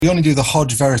We only do the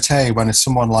Hodge Verite when it's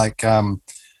someone like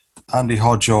Andy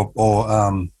Hodge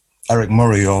or Eric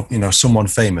Murray or, someone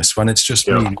famous. When it's just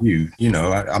me and you,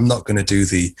 I'm not going to do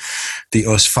the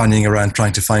us fanning around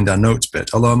trying to find our notes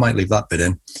bit, although I might leave that bit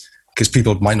in because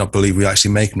people might not believe we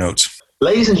actually make notes.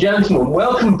 Ladies and gentlemen,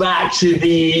 welcome back to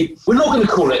we're not going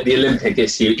to call it the Olympic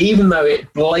issue, even though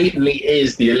it blatantly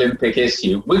is the Olympic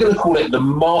issue. We're going to call it the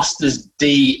Masters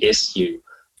D issue,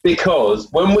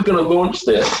 because when we're going to launch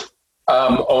this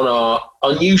on our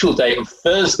unusual date of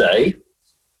Thursday,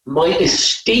 my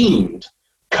esteemed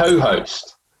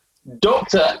co-host,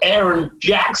 Dr. Aaron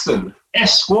Jackson,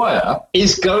 Esquire,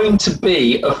 is going to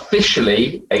be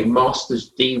officially a Masters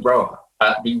D rower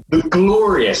at the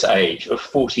glorious age of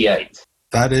 48.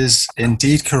 That is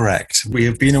indeed correct. We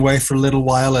have been away for a little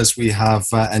while as we have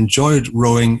enjoyed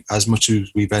rowing as much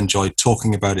as we've enjoyed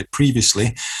talking about it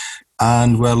previously.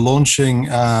 And we're launching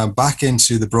back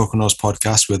into the Broken Nose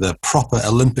podcast with a proper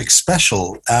Olympic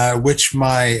special, which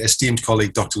my esteemed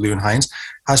colleague, Dr. Lewin Hines,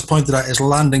 has pointed out is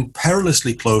landing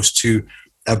perilously close to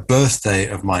a birthday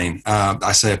of mine.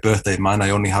 I say a birthday of mine,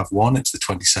 I only have one. It's the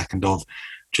 22nd of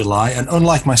July. And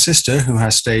unlike my sister, who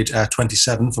has stayed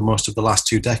 27 for most of the last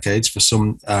 2 decades for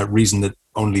some reason that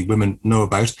only women know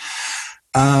about,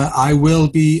 I will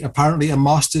be apparently a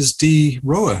Masters D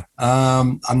rower.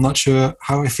 I'm not sure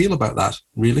how I feel about that,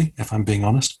 really, if I'm being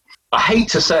honest. I hate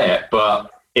to say it,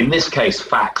 but in this case,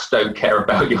 facts don't care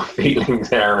about your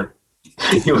feelings, Aaron.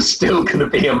 You're still going to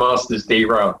be a Masters D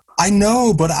rower. I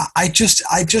know, but I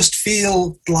just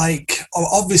feel like,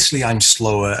 obviously I'm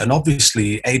slower, and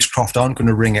obviously Agecroft aren't going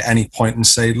to ring at any point and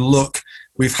say, look,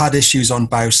 we've had issues on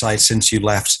bow side since you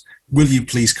left. Will you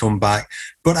please come back?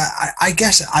 But I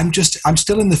guess I'm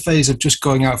still in the phase of just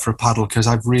going out for a paddle because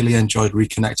I've really enjoyed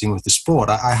reconnecting with the sport.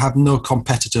 I have no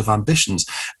competitive ambitions.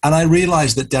 And I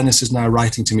realize that Dennis is now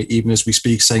writing to me even as we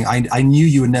speak saying, I knew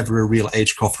you were never a real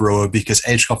Agecroft rower because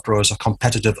Agecroft rowers are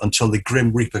competitive until the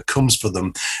Grim Reaper comes for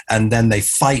them and then they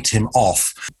fight him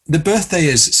off. The birthday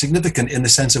is significant in the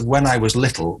sense of when I was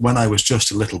little, when I was just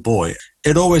a little boy,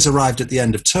 it always arrived at the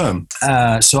end of term.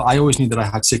 So I always knew that I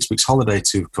had 6 weeks holiday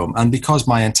to come. And because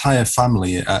my entire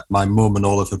family, my mum and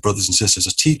all of her brothers and sisters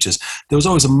are teachers, there was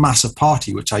always a massive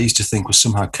party, which I used to think was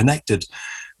somehow connected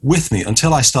with me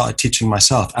until I started teaching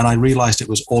myself. And I realized it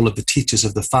was all of the teachers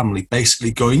of the family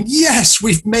basically going, yes,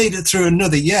 we've made it through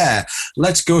another year.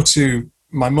 Let's go to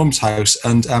my mum's house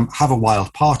and have a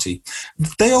wild party.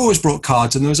 They always brought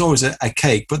cards and there was always a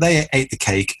cake, but they ate the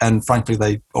cake and frankly,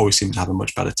 they always seemed to have a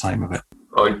much better time of it.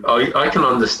 I can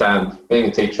understand. Being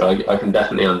a teacher, I can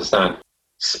definitely understand.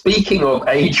 Speaking of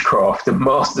Agecroft and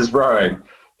Masters rowing,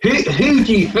 who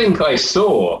do you think I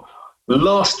saw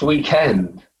last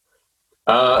weekend?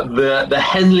 The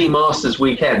Henley Masters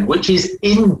weekend, which is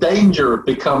in danger of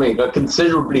becoming a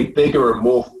considerably bigger and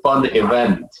more fun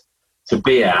event to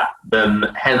be at than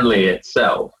Henley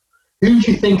itself. Who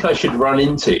do you think I should run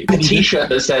into? A T-shirt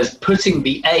that says putting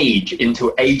the age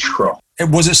into Agecroft.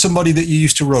 Was it somebody that you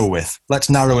used to row with?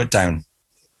 Let's narrow it down.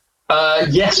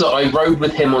 Yes, I rowed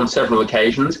with him on several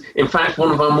occasions. In fact,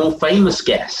 one of our more famous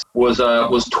guests was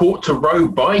taught to row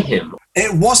by him.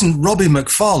 It wasn't Robbie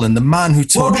McFarlane, the man who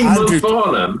taught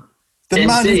the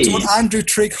man who taught Andrew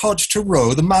Trigg Hodge to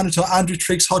row, the man who taught Andrew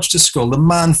Trigg Hodge to scull, the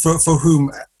man for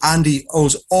whom Andy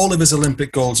owes all of his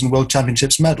Olympic golds and World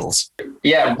Championships medals.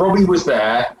 Yeah, Robbie was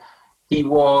there. He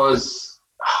was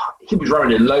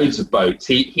rowing in loads of boats.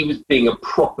 He was being a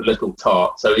proper little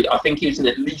tart. So I think he was in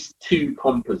at least 2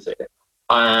 composite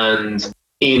and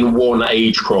in 1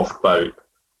 Agecroft boat.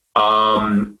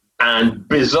 And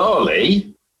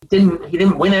bizarrely, he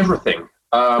didn't win everything.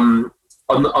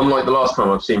 Unlike the last time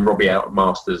I've seen Robbie out at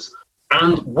Masters.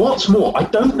 And what's more, I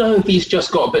don't know if he's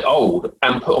just got a bit old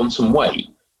and put on some weight,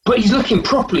 but he's looking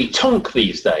properly tonk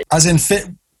these days. As in fit,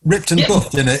 ripped and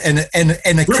buffed in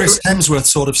a Chris Hemsworth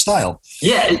sort of style.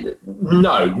 Yeah,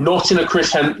 no, not in a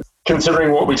Chris Hemsworth.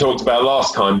 Considering what we talked about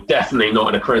last time, definitely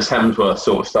not in a Chris Hemsworth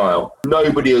sort of style.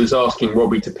 Nobody was asking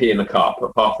Robbie to pee in a cup,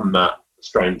 apart from that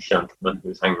strange gentleman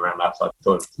who's hanging around outside the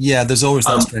toilet. Yeah, there's always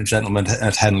that strange gentleman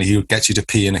at Henley who gets you to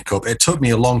pee in a cup. It took me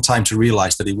a long time to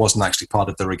realise that he wasn't actually part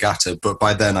of the regatta, but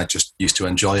by then I just used to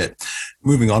enjoy it.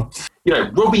 Moving on.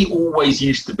 Robbie always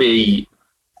used to be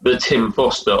the Tim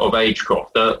Foster of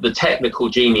Agecroft, the technical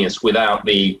genius without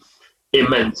the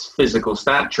immense physical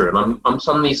stature. And I'm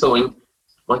suddenly thinking,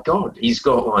 my God, he's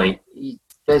got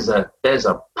there's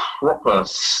a proper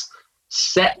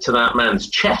set to that man's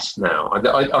chest now.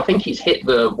 I think he's hit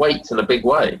the weights in a big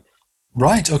way.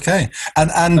 Right. Okay.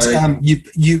 And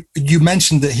you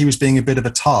mentioned that he was being a bit of a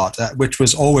tart, which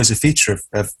was always a feature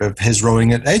of his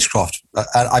rowing at Agecroft.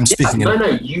 I'm speaking.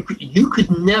 No. You could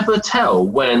never tell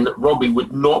when Robbie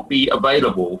would not be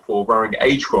available for rowing at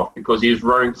Agecroft because he was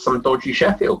rowing some dodgy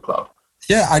Sheffield club.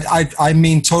 Yeah, I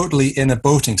mean totally in a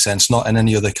boating sense, not in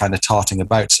any other kind of tarting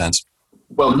about sense.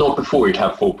 Well, not before he'd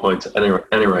have 4 points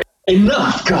anyway.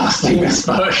 Enough casting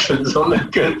aspersions on the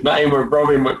good name of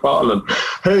Robbie McFarlane,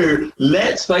 who,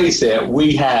 let's face it,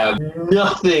 we have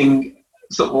nothing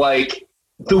sort of like.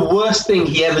 The worst thing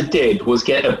he ever did was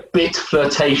get a bit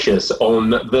flirtatious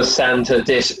on the Santa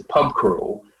Dis pub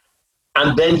crawl,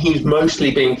 and then he's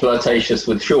mostly being flirtatious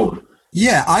with Sean.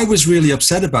 Yeah, I was really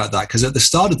upset about that because at the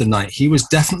start of the night, he was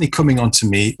definitely coming on to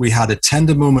me. We had a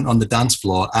tender moment on the dance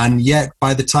floor, and yet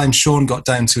by the time Sean got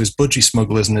down to his budgie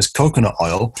smugglers and his coconut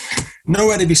oil,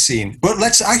 nowhere to be seen. But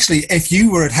let's actually, if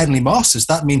you were at Henley Masters,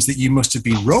 that means that you must have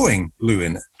been rowing,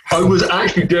 Lewin. I was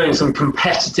actually doing some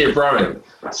competitive rowing.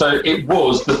 So it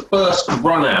was the first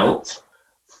run out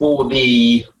for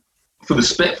the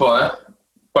Spitfire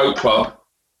Boat Club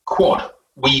quad.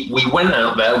 We went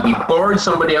out there, we borrowed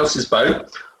somebody else's boat,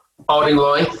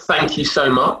 Ardingly, thank you so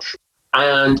much,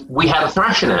 and we had a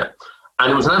thrash in it.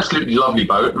 And it was an absolutely lovely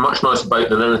boat, a much nicer boat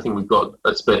than anything we've got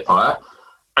at Spitfire.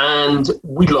 And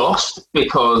we lost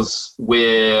because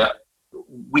we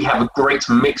have a great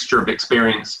mixture of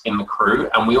experience in the crew,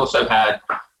 and we also had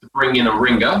to bring in a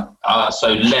ringer.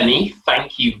 So Lenny,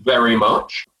 thank you very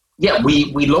much. Yeah,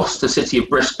 we lost to City of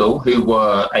Bristol, who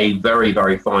were a very,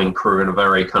 very fine crew and a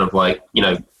very kind of like,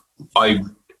 the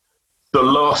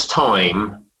last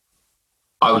time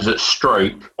I was at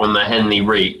Stroke on the Henley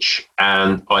Reach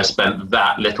and I spent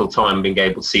that little time being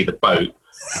able to see the boat.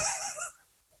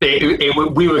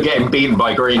 We were getting beaten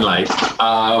by Green Lake.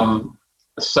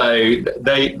 So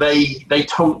they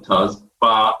tonked us,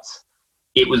 but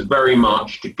it was very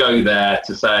much to go there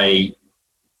to say,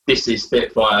 this is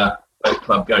Spitfire Boat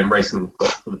Club going racing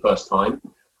for the first time.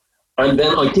 And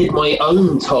then I did my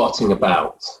own tarting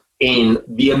about in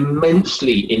the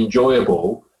immensely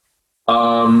enjoyable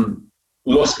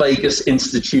Las Vegas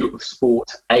Institute of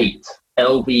Sport 8,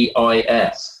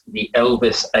 LVIS, the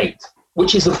Elvis 8,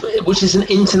 which is an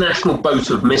international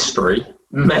boat of mystery,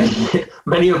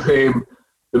 many of whom,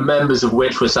 the members of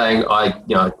which were saying, I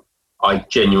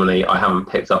genuinely haven't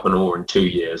picked up an oar in 2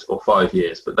 years or 5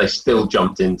 years, but they still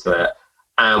jumped into it.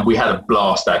 And we had a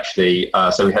blast, actually.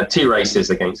 So we had 2 races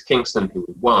against Kingston, who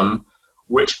we won,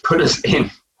 which put us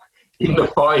in the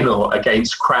final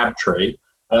against Crabtree.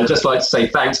 I'd just like to say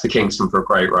thanks to Kingston for a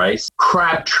great race.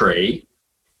 Crabtree,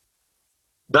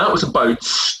 that was a boat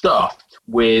stuffed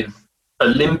with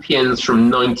Olympians from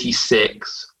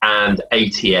 96 and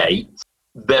 88.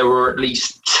 There were at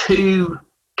least 2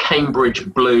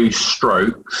 Cambridge Blue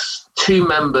Strokes, 2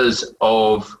 members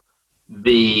of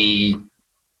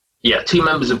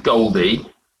Goldie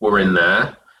were in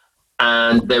there,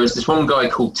 and there was this one guy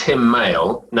called Tim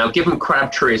Mayle. Now, given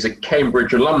Crabtree is a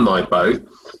Cambridge alumni boat,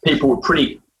 people were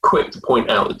pretty quick to point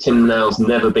out that Tim Mayle's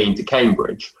never been to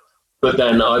Cambridge, but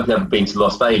then I've never been to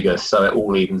Las Vegas, so it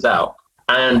all evens out.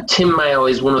 And Tim Mayle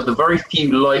is one of the very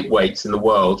few lightweights in the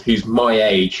world who's my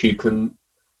age, who can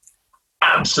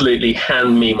absolutely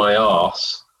hand me my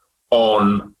arse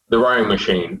on the rowing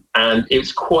machine. And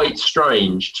it's quite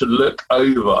strange to look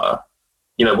over,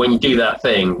 when you do that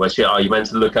thing where you're meant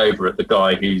to look over at the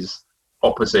guy who's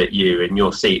opposite you in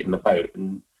your seat in the boat,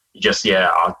 and you just,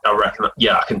 I reckon,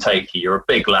 I can take you. You're a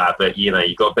big lad, but, you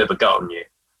got a bit of a gut on you.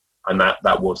 And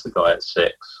that was the guy at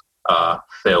 6,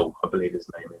 Phil, I believe his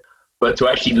name is. But to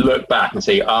actually look back and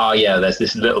see, there's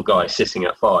this little guy sitting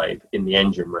at 5 in the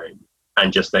engine room,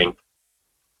 and just think,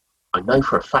 I know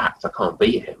for a fact I can't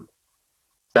beat him.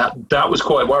 That was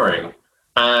quite worrying.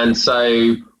 And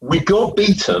so we got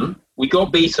beaten,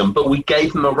 but we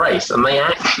gave them a race, and they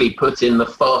actually put in the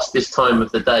fastest time of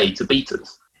the day to beat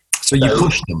us. So you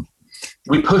pushed them?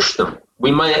 We pushed them.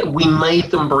 We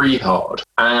made them breathe hard.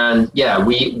 And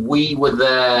we were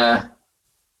there,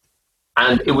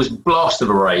 and it was a blast of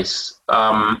a race.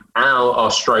 Al,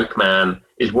 our stroke man,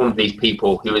 is one of these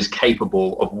people who is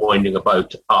capable of winding a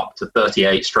boat up to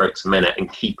 38 strokes a minute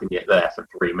and keeping it there for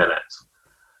 3 minutes.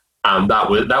 And that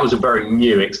was a very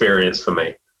new experience for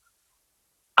me.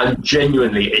 And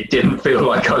genuinely, it didn't feel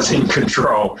like I was in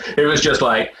control. It was just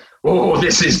like, oh,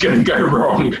 this is going to go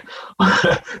wrong.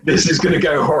 This is going to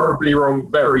go horribly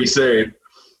wrong very soon.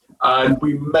 And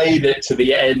we made it to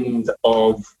the end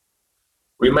of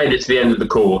the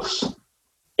course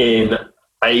in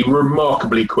a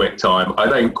remarkably quick time. I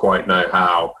don't quite know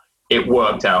how. It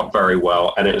worked out very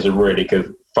well, and it was a really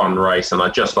good, fun race. And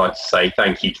I'd just like to say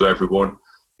thank you to everyone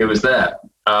He was there.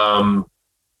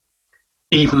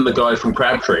 Even the guy from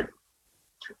Crabtree,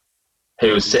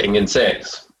 who was sitting in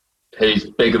 6th, who's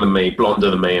bigger than me,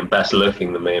 blonder than me, and better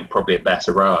looking than me, and probably a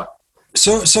better rower.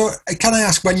 So can I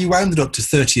ask, when you wound it up to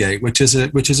 38, which is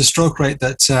a stroke rate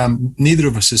that neither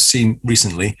of us has seen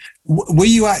recently, were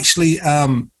you actually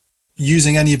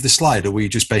using any of the slide, or were you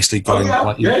just basically going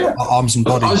arms and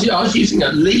body? I was using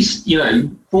at least 4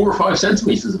 or 5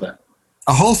 centimeters of it.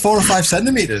 A whole 4 or 5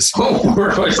 centimeters. 4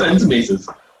 or 5 centimeters.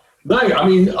 No, I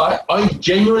mean, I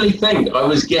genuinely think I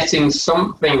was getting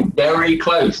something very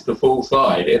close to full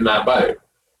slide in that boat.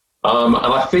 And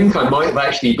I think I might have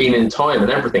actually been in time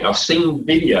and everything. I've seen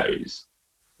videos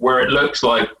where it looks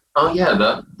like, oh yeah,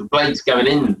 the blade's going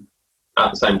in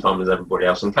at the same time as everybody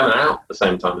else and coming out at the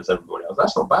same time as everybody else.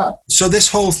 That's not bad. So this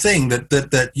whole thing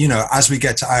that as we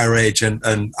get to our age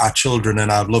and our children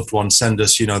and our loved ones send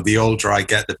us, the older I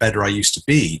get, the better I used to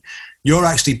be. You're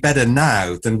actually better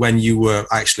now than when you were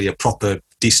actually a proper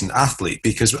decent athlete,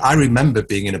 because I remember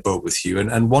being in a boat with you,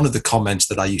 and one of the comments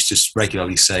that I used to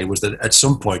regularly say was that at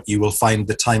some point you will find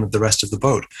the time of the rest of the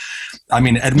boat. I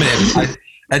mean,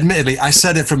 admittedly, I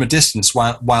said it from a distance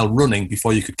while running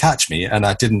before you could catch me, and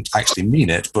I didn't actually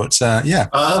mean it, but yeah.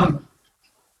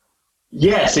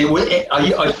 Yes,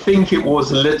 I think it was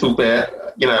a little bit,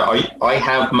 I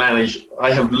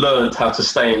have learned how to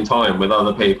stay in time with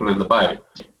other people in the boat.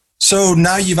 So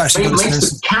now you've actually got it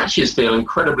makes the catches feel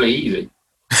incredibly easy.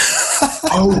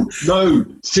 Oh, no,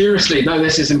 seriously, no,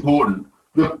 this is important.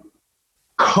 The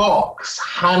Cox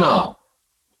Hannah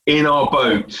in our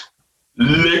boat,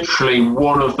 literally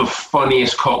one of the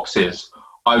funniest Coxes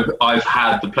I've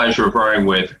had the pleasure of rowing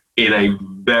with in a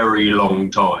very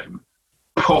long time.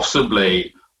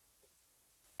 Possibly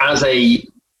as a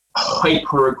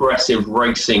hyper-aggressive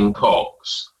racing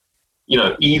Cox,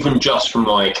 even just from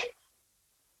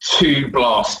 2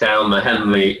 blasts down the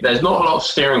Henley, there's not a lot of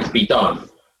steering to be done,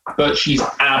 but she's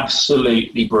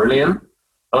absolutely brilliant.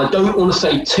 And I don't want to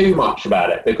say too much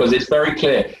about it because it's very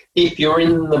clear. If you're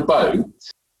in the boat,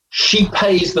 she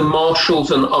pays the marshals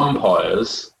and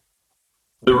umpires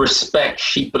the respect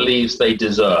she believes they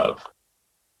deserve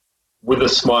with a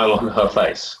smile on her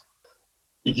face.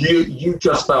 You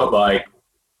just felt like,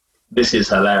 this is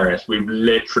hilarious. We've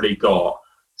literally got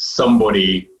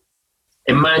somebody,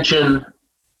 imagine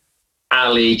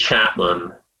Ali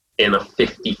Chapman in a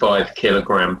 55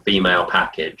 kilogram female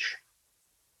package.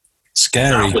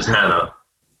 Scary. That was Hannah.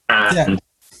 And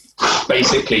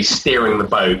basically steering the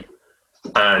boat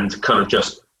and kind of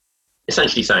just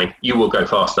essentially saying, you will go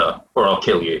faster or I'll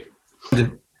kill you.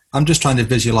 I'm just trying to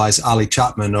visualize Ali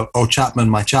Chapman or Chapman,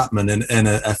 my Chapman in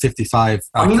a 55.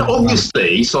 I mean,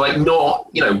 obviously, so not,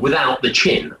 without the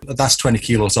chin. That's 20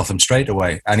 kilos off him straight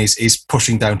away. And he's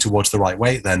pushing down towards the right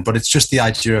weight then. But it's just the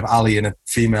idea of Ali in a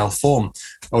female form.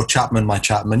 Oh, Chapman, my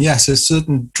Chapman. Yes, there's a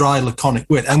certain dry, laconic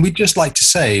wit. And we'd just like to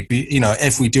say,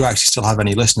 if we do actually still have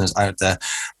any listeners out there,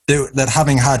 that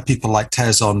having had people like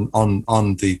Tez on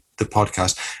the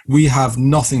podcast, we have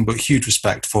nothing but huge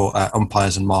respect for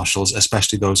umpires and marshals,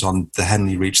 especially those on the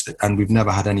Henley Reach, and we've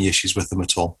never had any issues with them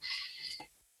at all.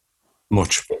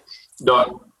 Much.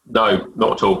 No, not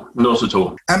at all. Not at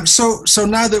all. So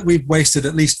now that we've wasted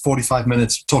at least 45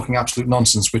 minutes talking absolute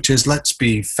nonsense, which is, let's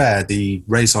be fair, the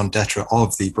raison d'etre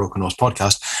of the Broken Horse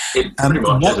podcast. It pretty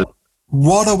much is.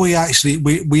 What are we actually?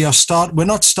 We're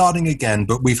not starting again,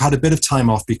 but we've had a bit of time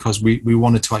off because we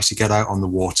wanted to actually get out on the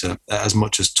water as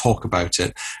much as talk about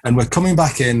it, and we're coming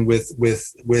back in with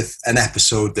an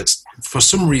episode that's, for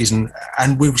some reason,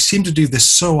 and we seem to do this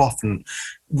so often,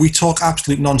 we talk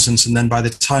absolute nonsense, and then by the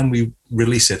time we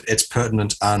release it, it's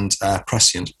pertinent and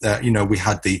prescient. We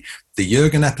had the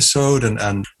Jürgen episode,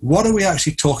 and what are we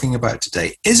actually talking about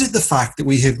today? Is it the fact that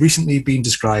we have recently been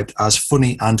described as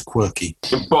funny and quirky?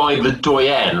 By the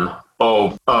doyenne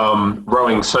of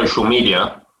rowing social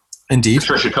media, indeed,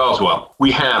 Patricia Carswell.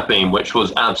 We have been, which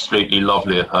was absolutely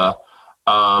lovely of her.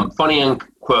 Funny and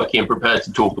quirky and prepared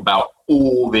to talk about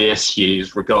all the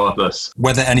issues regardless.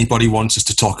 Whether anybody wants us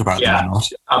to talk about them or not.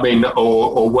 I mean,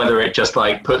 or whether it just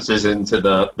puts us into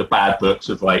the bad books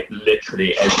of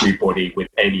literally everybody with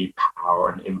any power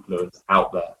and influence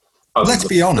out there. Let's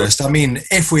be honest. I mean,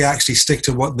 if we actually stick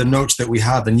to what the notes that we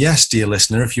have, and yes, dear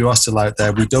listener, if you are still out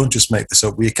there, we don't just make this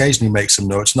up. We occasionally make some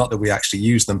notes, not that we actually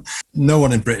use them. No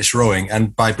one in British Rowing,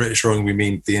 and by British Rowing we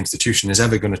mean the institution, is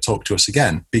ever going to talk to us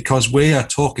again, because we are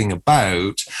talking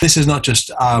about, this is not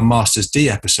just our Masters D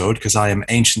episode, because I am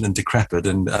ancient and decrepit,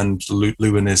 and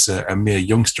Lewin is a mere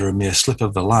youngster, a mere slip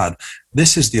of a lad.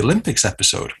 This is the Olympics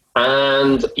episode.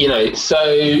 And,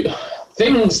 so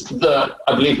things that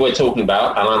I believe we're talking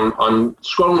about, and I'm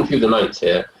scrolling through the notes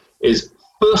here, is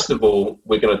first of all,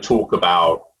 we're going to talk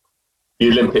about the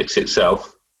Olympics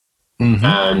itself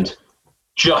and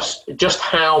just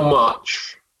how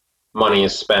much money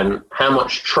is spent, how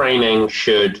much training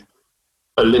should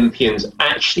Olympians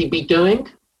actually be doing,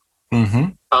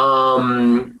 whether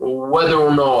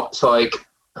or not, like,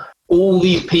 all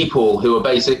these people who are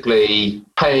basically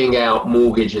paying out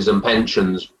mortgages and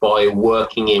pensions by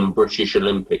working in British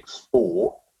Olympic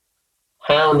sport,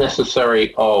 how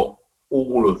necessary are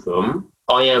all of them?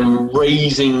 I am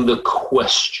raising the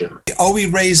question. Are we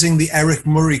raising the Eric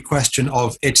Murray question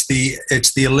of it's the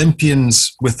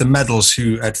Olympians with the medals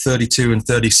who at 32 and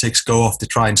 36 go off to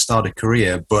try and start a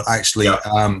career, but actually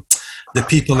the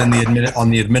people on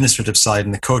the administrative side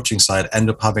and the coaching side end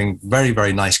up having very,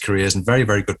 very nice careers and very,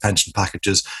 very good pension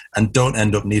packages and don't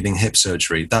end up needing hip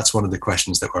surgery? That's one of the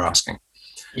questions that we're asking.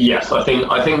 Yes, I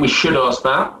think we should ask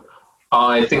that.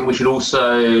 I think we should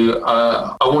also,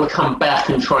 I want to come back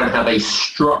and try and have a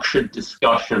structured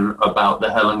discussion about the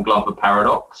Helen Glover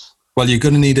paradox. Well, you're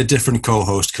going to need a different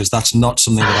co-host because that's not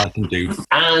something that I can do.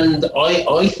 And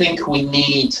I think we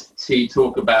need to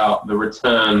talk about the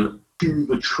return to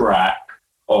the track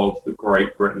of the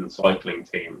Great Britain cycling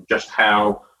team. Just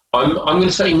how, I'm going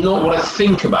to say not what I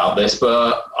think about this,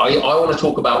 but I want to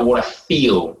talk about what I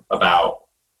feel about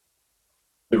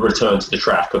the return to the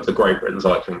track of the Great Britain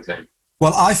cycling team.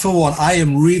 Well, for one, I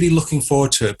am really looking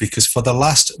forward to it because for the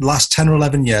last 10 or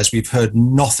 11 years, we've heard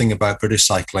nothing about British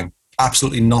cycling.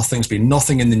 Absolutely nothing. There's been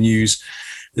nothing in the news.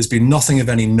 There's been nothing of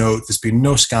any note. There's been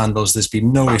no scandals. There's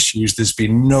been no issues. There's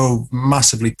been no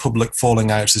massively public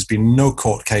falling outs. There's been no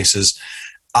court cases.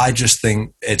 I just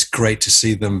think it's great to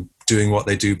see them doing what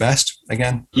they do best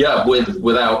again. Yeah,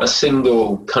 without a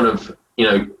single kind of,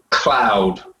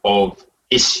 cloud of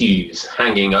issues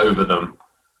hanging over them.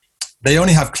 They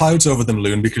only have clouds over them,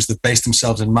 Loon, because they've based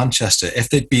themselves in Manchester. If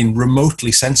they'd been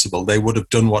remotely sensible, they would have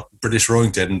done what British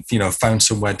Rowing did and, found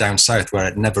somewhere down south where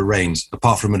it never rains,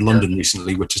 apart from in London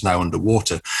recently, which is now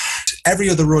underwater.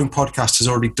 Every other rowing podcast has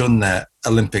already done their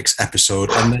Olympics episode,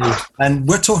 and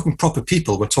we're talking proper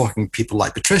people. We're talking people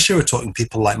like Patricia. We're talking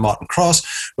people like Martin Cross.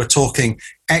 We're talking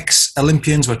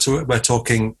ex-Olympians. We're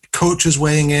talking coaches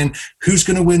weighing in. Who's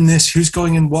going to win this? Who's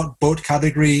going in what boat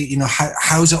category?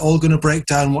 How's it all going to break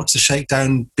down? What's the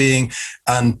shakedown being?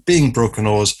 And being broken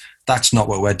oars, that's not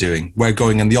what we're doing. We're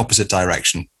going in the opposite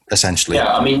direction, essentially.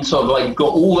 Yeah, I mean, sort of like you've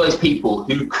got all those people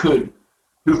who've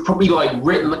probably like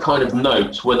written the kind of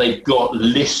notes where they've got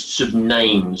lists of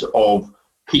names of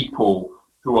people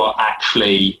who are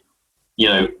actually,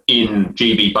 in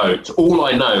GB boats. All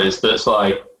I know is that it's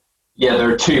like,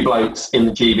 there are two blokes in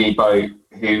the GB boat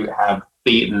who have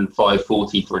beaten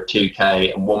 5:40 for a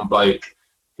 2K and one bloke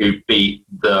who beat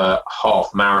the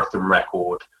half marathon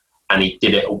record and he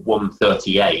did it at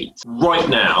 1:38. Right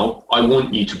now, I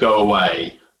want you to go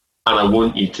away and I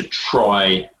want you to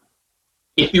try.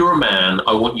 If you're a man,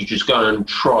 I want you to just go and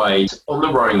try on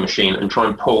the rowing machine and try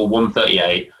and pull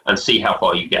 1:38 and see how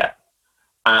far you get.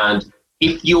 And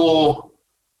if you're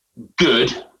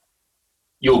good,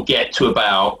 you'll get to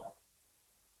about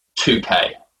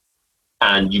 2K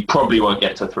and you probably won't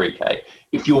get to 3K.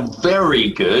 If you're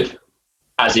very good,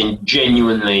 as in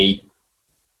genuinely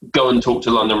go and talk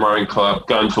to London Rowing Club,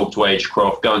 go and talk to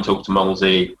Agecroft, go and talk to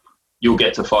Molesey, you'll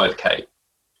get to 5K.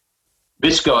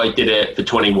 This guy did it for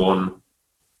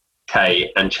 21K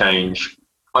and change.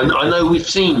 I know we've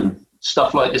seen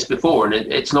stuff like this before, and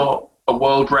it's not a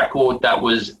world record. That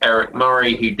was Eric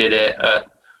Murray who did it at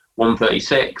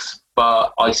 1:36,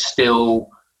 but I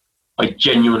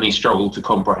genuinely struggle to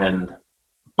comprehend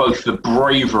both the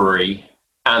bravery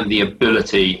and the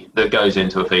ability that goes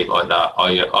into a feat like that.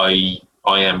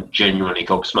 I am genuinely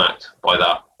gobsmacked by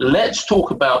that. Let's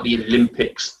talk about the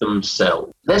Olympics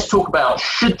themselves. Let's talk about,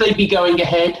 should they be going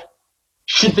ahead?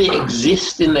 Should they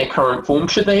exist in their current form?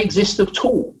 Should they exist at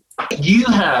all? You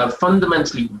have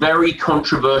fundamentally very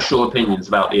controversial opinions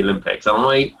about the Olympics, and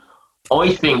I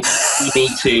think we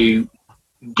need to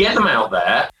get them out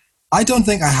there. I don't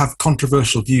think I have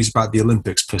controversial views about the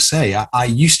Olympics per se. I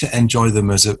used to enjoy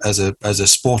them as a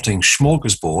sporting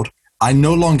smorgasbord. I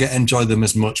no longer enjoy them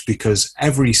as much because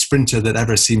every sprinter that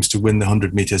ever seems to win the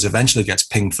 100 meters eventually gets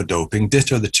pinged for doping.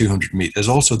 Ditto the 200 meters,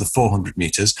 also the 400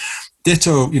 meters.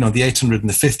 Ditto, the 800 and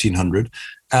the 1500.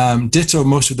 Ditto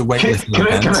most of the weightlifting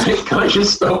events. Can I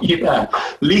just stop you there?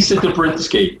 Lisa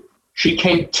Dobrinsky, she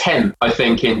came 10th, I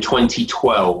think, in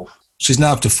 2012. She's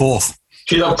now up to 4th.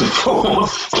 She's up to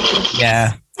 4th.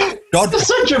 Yeah. That's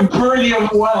such a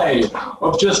brilliant way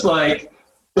of just like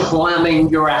planning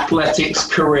your athletics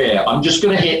career. I'm just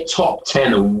going to hit top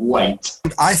 10 and wait.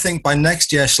 I think by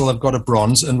next year she'll have got a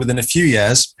bronze, and within a few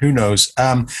years, who knows?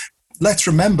 let's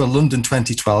remember London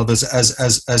 2012 as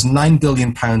 £9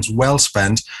 billion well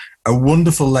spent, a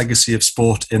wonderful legacy of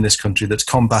sport in this country that's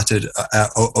combated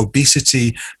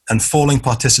obesity and falling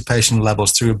participation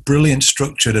levels through a brilliant,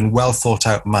 structured and well thought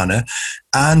out manner.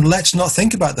 And let's not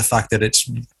think about the fact that it's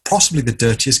possibly the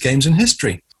dirtiest games in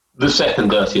history. The second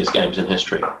dirtiest games in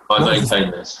history. I maintain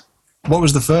this. What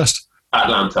was the first?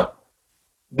 Atlanta.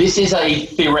 This is a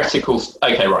theoretical...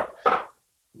 Okay, right.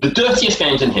 The dirtiest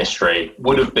games in history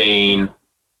would have been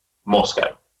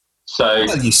Moscow. So,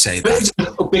 well, you say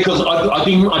that. Because I've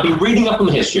been reading up on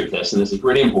the history of this, and this is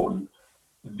really important.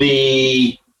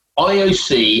 The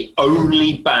IOC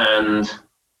only banned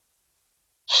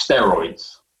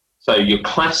steroids. So your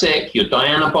classic, your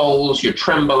Diana Bowls, your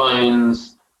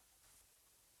Trenbolones,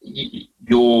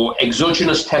 your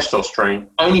exogenous testosterone,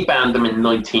 only banned them in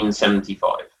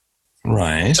 1975.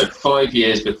 Right. So 5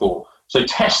 years before. So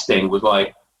testing was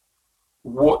like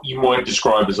what you might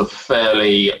describe as a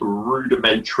fairly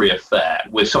rudimentary affair,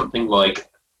 with something like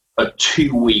a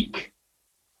 2-week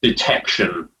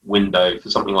detection window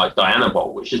for something like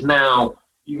Dianabol, which is now,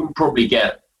 you can probably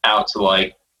get out to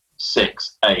like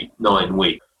 6, 8, 9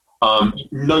 weeks.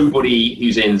 Nobody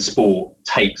who's in sport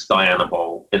takes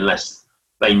Dianabol unless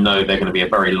they know they're going to be a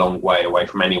very long way away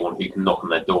from anyone who can knock on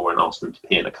their door and ask them to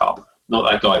pee in a cup. Not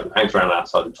that guy who hangs around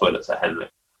outside the toilets at Henley.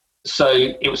 So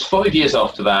it was 5 years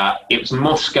after that. It was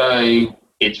Moscow.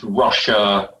 It's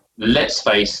Russia. Let's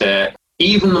face it,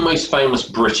 even the most famous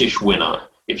British winner,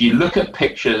 if you look at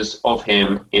pictures of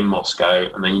him in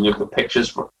Moscow and then you look at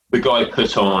pictures, the guy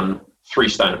put on 3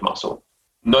 stone of muscle.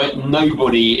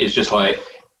 Nobody is just like,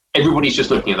 everybody's just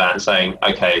looking at that and saying,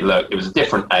 okay, look, it was a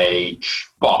different age.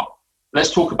 But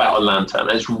let's talk about Atlanta.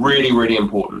 And it's really, really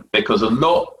important because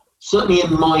certainly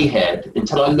in my head,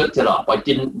 until I looked it up, I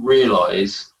didn't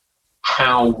realize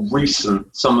how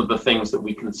recent some of the things that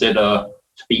we consider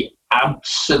to be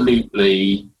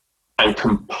absolutely and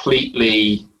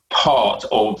completely part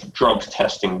of drug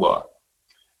testing were.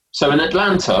 So in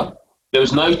Atlanta, there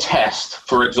was no test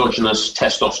for exogenous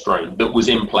testosterone that was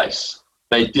in place.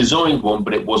 They designed one,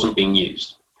 but it wasn't being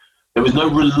used. There was no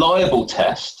reliable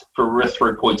test for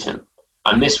erythropoietin.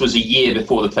 And this was a year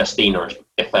before the Festina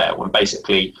affair, when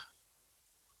basically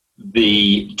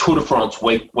the Tour de France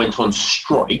went on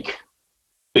strike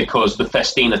because the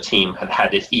Festina team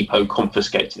had its EPO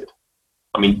confiscated.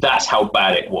 I mean, that's how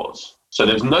bad it was. So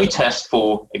there was no test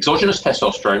for exogenous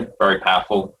testosterone, very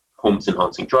powerful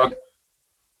performance-enhancing drug.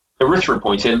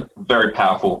 Erythropoietin, very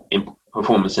powerful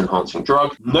performance-enhancing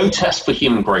drug. No test for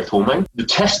human growth hormone. The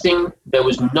testing, there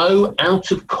was no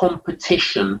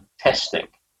out-of-competition testing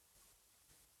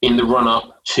in the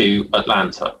run-up to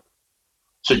Atlanta.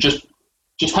 So just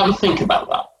have a think about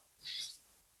that.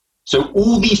 So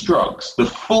all these drugs, the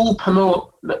full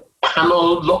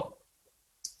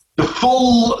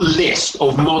list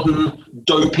of modern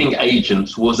doping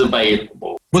agents was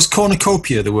available. Was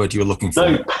cornucopia the word you were looking for?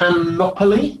 No,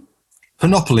 panoply.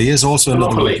 Panoply is also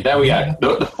another word. There we go.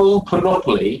 The full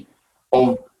panoply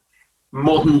of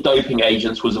modern doping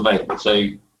agents was available. So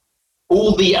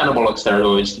all the anabolic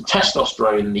steroids, the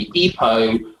testosterone, the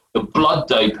EPO, the blood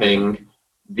doping,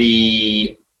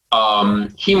 the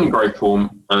human growth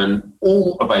hormone, and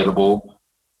all available,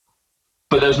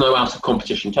 but there's no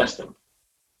out-of-competition testing.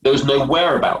 There was no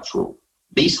whereabouts rule.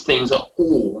 These things are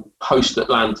all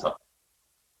post-Atlanta,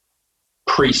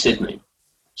 pre-Sydney.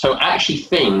 So actually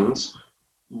things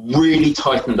really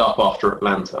tightened up after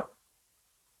Atlanta.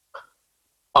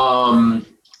 No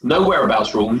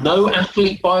whereabouts rule, no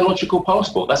athlete biological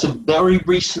passport. That's a very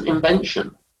recent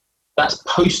invention. That's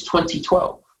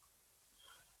post-2012.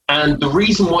 And the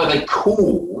reason why they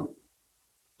call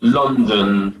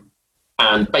London,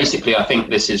 and basically I think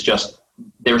this is just,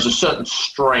 there is a certain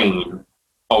strain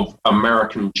of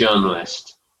American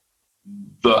journalist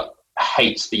that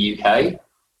hates the UK.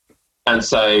 And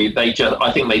so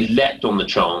I think they leapt on the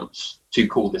chance to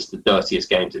call this the dirtiest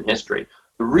games in history.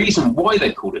 The reason why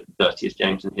they called it the dirtiest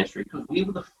games in history, because we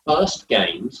were the first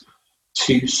games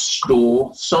to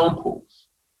store samples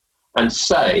and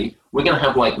say, we're going to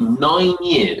have like 9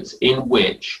 years in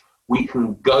which we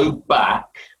can go back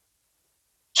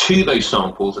to those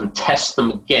samples and test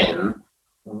them again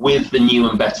with the new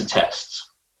and better tests.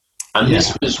 And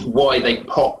this was why they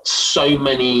popped so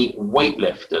many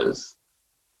weightlifters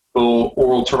for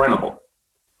oral turinabol.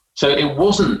 So it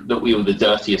wasn't that we were the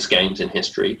dirtiest games in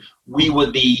history. We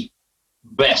were the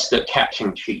best at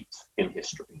catching cheats in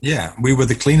history. Yeah, we were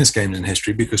the cleanest games in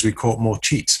history because we caught more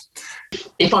cheats.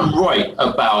 If I'm right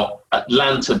about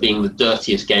Atlanta being the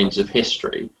dirtiest games of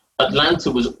history,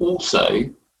 Atlanta was also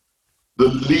the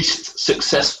least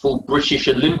successful British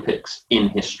Olympics in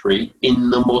history in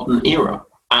the modern era.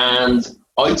 And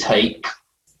I take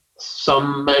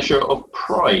some measure of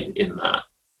pride in that.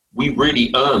 We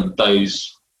really earned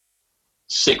those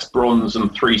 6 bronze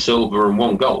and 3 silver and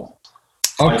 1 gold.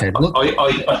 Okay.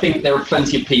 I think there are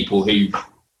plenty of people who've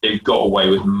got away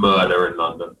with murder in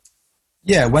London.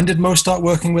 Yeah, when did Mo start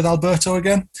working with Alberto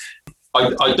again?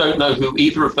 I don't know who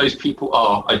either of those people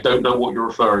are. I don't know what you're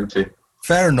referring to.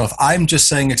 Fair enough. I'm just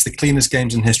saying it's the cleanest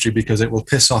games in history because it will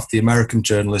piss off the American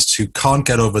journalists who can't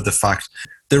get over the fact.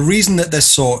 The reason that they're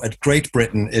sore at Great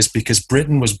Britain is because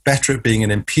Britain was better at being an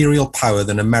imperial power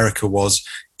than America was,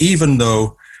 even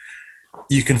though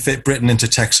you can fit Britain into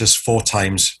Texas 4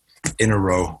 times in a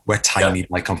row. We're tiny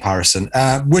by comparison,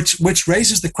 which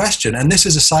raises the question, and this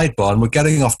is a sidebar, and we're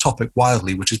getting off topic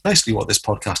wildly, which is basically what this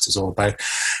podcast is all about.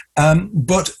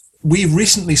 But we've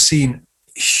recently seen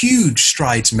huge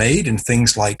strides made in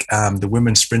things like the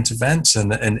women's sprint events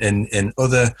and in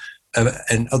other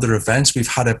events. We've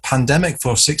had a pandemic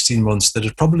for 16 months that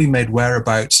has probably made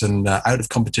whereabouts and out of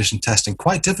competition testing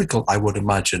quite difficult, I would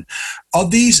imagine. Are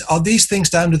these things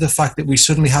down to the fact that we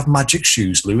suddenly have magic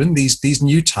shoes, Lewin? These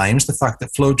new times, the fact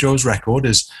that Flojo's record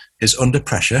is under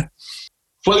pressure?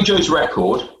 Flojo's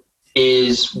record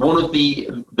is one of the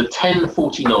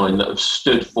 10:49 that have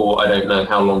stood for, I don't know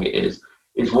how long it is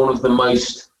one of the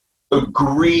most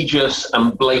egregious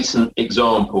and blatant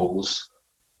examples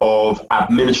of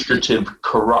administrative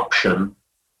corruption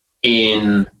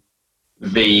in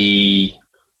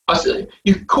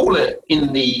you call it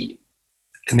in the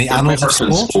annals of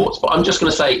sports, but I'm just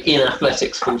going to say in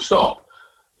athletics full stop.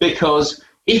 Because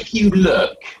if you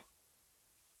look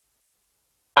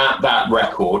at that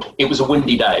record, it was a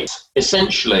windy day.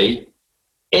 Essentially,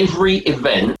 every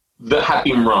event that had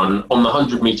been run on the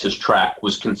 100 metres track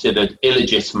was considered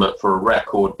illegitimate for a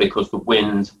record because the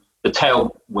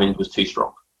tailwind was too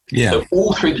strong. Yeah. So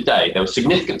all through the day, there was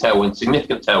significant tailwinds.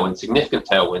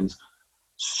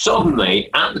 Suddenly,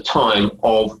 at the time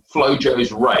of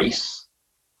Flojo's race,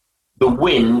 the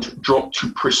wind dropped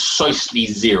to precisely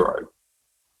 0.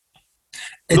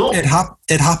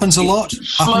 It happens a lot.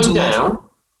 Slowed down.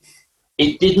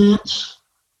 It didn't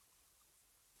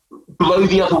blow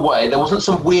the other way. There wasn't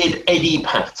some weird eddy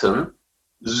pattern.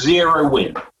 0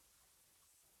 wind.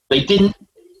 They didn't.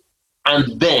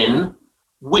 And then,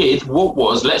 with what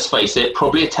was, let's face it,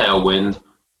 probably a tailwind,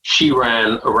 she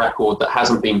ran a record that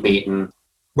hasn't been beaten.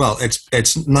 Well, it's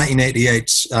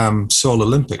 1988's Seoul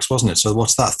Olympics, wasn't it? So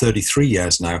what's that, 33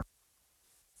 years now?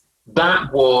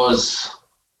 That was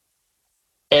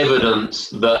evidence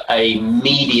that a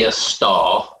media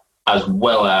star, as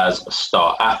well as a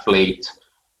star athlete,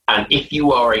 and if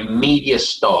you are a media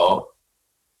star,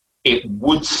 it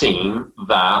would seem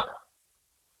that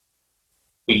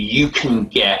you can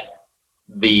get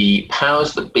the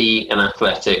powers that be in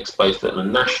athletics, both at a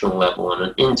national level and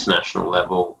an international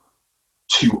level,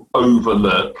 to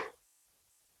overlook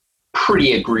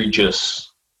pretty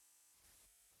egregious,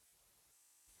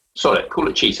 call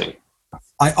it cheating.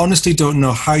 I honestly don't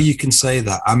know how you can say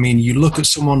that. I mean, you look at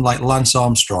someone like Lance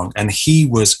Armstrong, and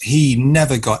he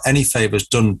never got any favours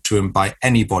done to him by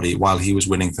anybody while he was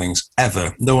winning things,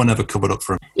 ever. No one ever covered up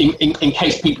for him. In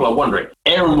case people are wondering,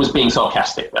 Aaron was being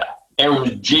sarcastic there. Aaron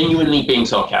was genuinely being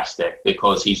sarcastic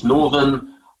because he's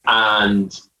northern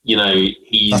and,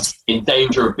 he's in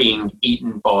danger of being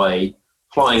eaten by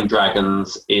flying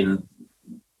dragons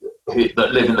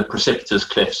that live in the precipitous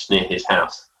cliffs near his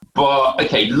house. But,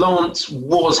 okay, Lance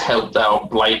was helped out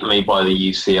blatantly by the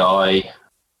UCI,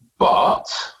 but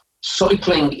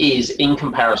cycling is, in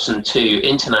comparison to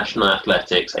international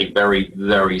athletics, a very,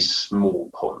 very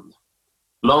small pond.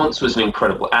 Lance was an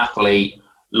incredible athlete.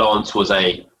 Lance was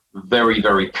a very,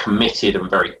 very committed and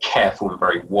very careful and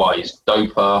very wise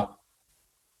doper.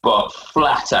 But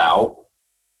flat out,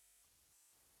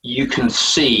 you can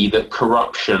see that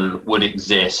corruption would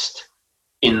exist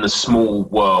in the small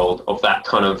world of that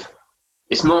kind of,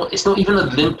 it's not even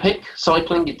Olympic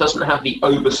cycling. It doesn't have the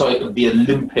oversight of the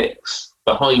Olympics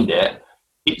behind it.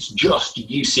 It's just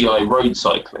UCI road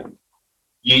cycling.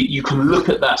 You can look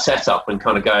at that setup and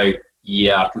kind of go,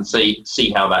 yeah, I can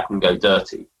see how that can go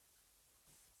dirty.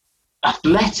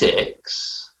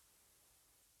 Athletics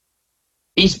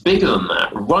is bigger than that.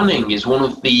 Running is one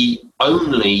of the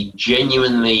only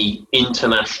genuinely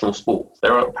international sports.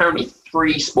 There are apparently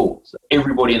 3 sports that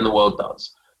everybody in the world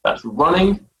does. That's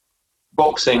running,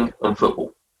 boxing, and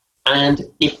football. And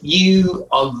if you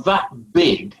are that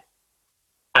big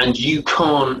and you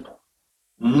can't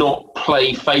not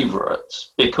play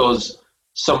favourites because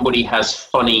somebody has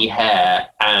funny hair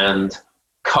and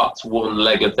cuts one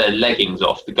leg of their leggings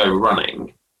off to go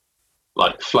running,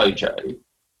 like FloJo,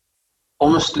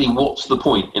 honestly, what's the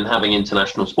point in having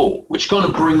international sport? Which kind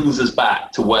of brings us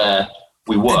back to where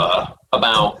we were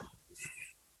about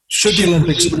should the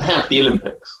Olympics even have the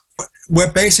Olympics?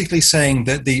 We're basically saying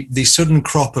that the sudden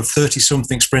crop of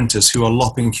 30-something sprinters who are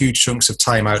lopping huge chunks of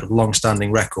time out of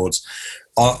long-standing records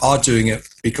are doing it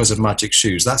because of magic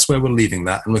shoes. That's where we're leaving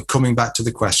that. And we're coming back to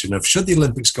the question of, should the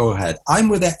Olympics go ahead? I'm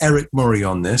with Eric Murray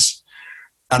on this.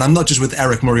 And I'm not just with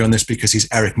Eric Murray on this because he's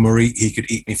Eric Murray. He could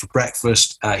eat me for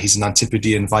breakfast. He's an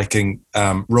Antipodean Viking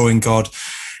rowing god.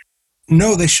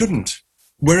 No, they shouldn't.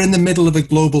 We're in the middle of a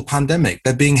global pandemic.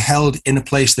 They're being held in a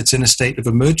place that's in a state of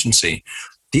emergency.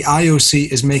 The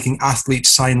IOC is making athletes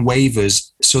sign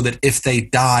waivers so that if they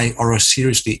die or are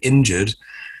seriously injured,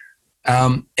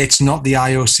 it's not the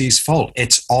IOC's fault.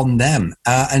 It's on them.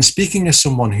 And speaking as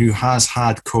someone who has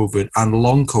had COVID and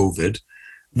long COVID,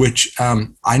 which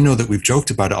I know that we've joked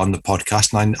about it on the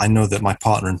podcast, and I know that my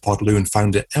partner in Pod Lewin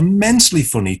found it immensely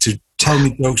funny to tell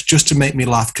me jokes just to make me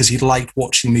laugh because he liked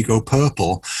watching me go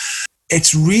purple.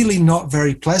 It's really not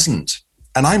very pleasant.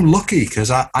 And I'm lucky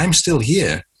because I'm still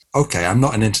here. Okay, I'm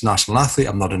not an international athlete.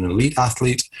 I'm not an elite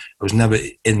athlete. I was never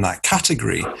in that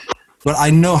category. But I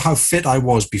know how fit I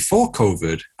was before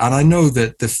COVID. And I know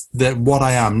that that what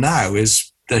I am now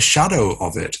is the shadow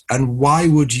of it. And why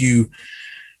would you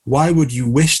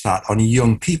wish that on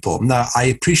young people? Now, I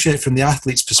appreciate from the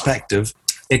athlete's perspective,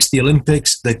 it's the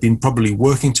Olympics. They've been probably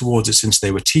working towards it since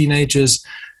they were teenagers.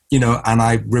 And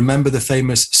I remember the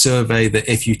famous survey that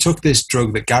if you took this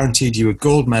drug that guaranteed you a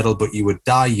gold medal, but you would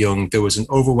die young, there was an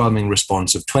overwhelming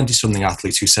response of 20-something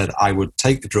athletes who said, I would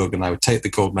take the drug and I would take the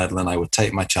gold medal and I would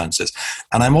take my chances.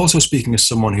 And I'm also speaking as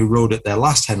someone who rode at their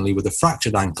last Henley with a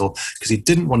fractured ankle because he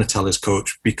didn't want to tell his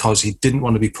coach because he didn't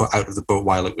want to be put out of the boat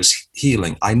while it was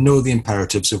healing. I know the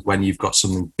imperatives of when you've got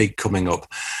something big coming up.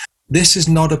 This is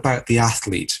not about the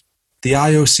athlete. The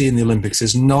IOC and the Olympics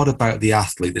is not about the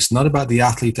athlete. It's not about the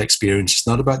athlete experience. It's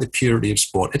not about the purity of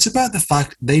sport. It's about the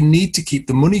fact they need to keep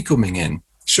the money coming in.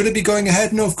 Should it be going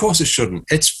ahead? No, of course it shouldn't.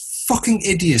 It's fucking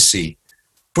idiocy.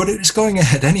 But it's going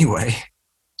ahead anyway.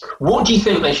 What do you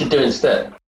think they should do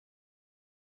instead?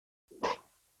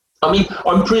 I mean,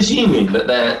 I'm presuming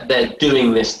that they're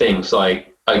doing this thing. So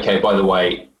like, okay, by the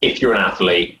way, if you're an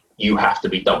athlete, you have to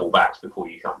be double vaxxed before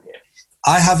you come here.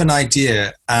 I have an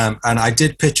idea, and I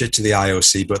did pitch it to the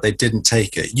IOC, but they didn't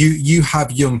take it. You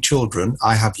have young children.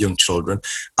 I have young children.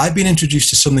 I've been introduced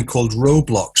to something called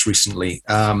Roblox recently,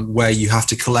 where you have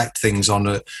to collect things on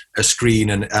a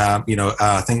screen. And,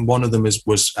 I think one of them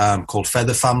was called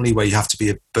Feather Family, where you have to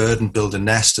be a bird and build a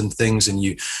nest and things. And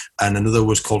another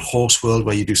was called Horse World,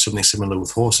 where you do something similar with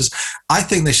horses. I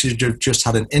think they should have just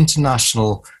had an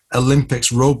international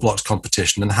Olympics Roblox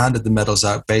competition and handed the medals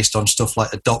out based on stuff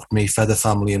like Adopt Me, Feather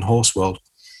Family and Horse World.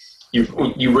 You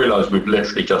realise we've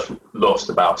literally just lost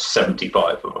about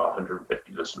 75 of our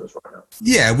 150 listeners right now.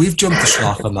 Yeah, we've jumped the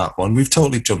shark on that one. We've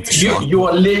totally jumped the shark. You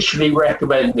are literally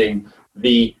recommending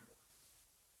the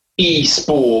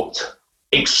e-sport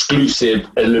exclusive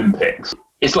Olympics.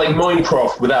 It's like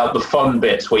Minecraft without the fun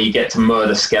bits where you get to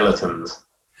murder skeletons.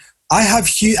 I have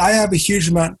a huge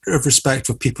amount of respect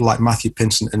for people like Matthew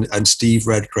Pinson and Steve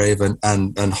Redgrave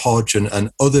and Hodge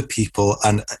and other people,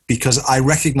 and because I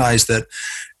recognise that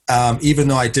even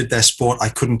though I did their sport, I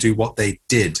couldn't do what they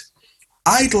did.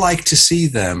 I'd like to see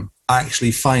them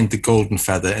actually find the golden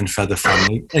feather in Feather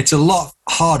Family. It's a lot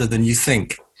harder than you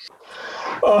think.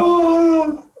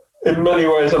 Oh, in many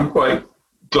ways, I'm quite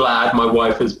glad my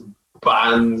wife has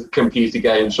banned computer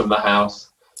games from the house.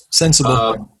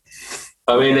 Sensible.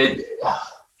 I mean,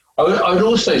 I would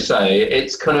also say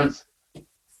it's kind of,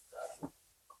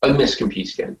 I miss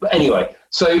computer games. But anyway,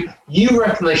 so you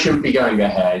reckon they shouldn't be going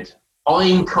ahead.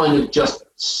 I'm kind of just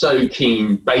so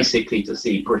keen basically to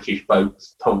see British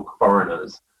boats tonk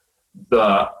foreigners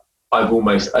that I've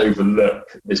almost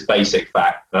overlooked this basic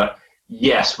fact that,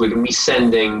 yes, we're going to be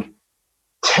sending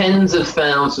tens of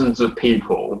thousands of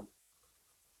people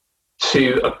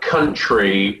to a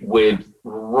country with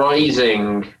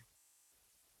rising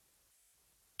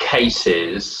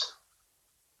cases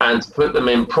and to put them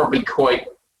in probably quite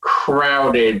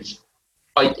crowded.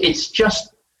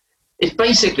 It's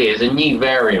basically a new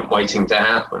variant waiting to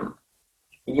happen.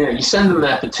 You send them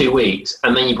there for 2 weeks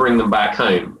and then you bring them back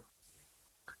home.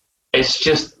 It's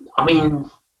just, I mean,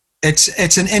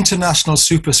 it's an international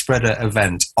super spreader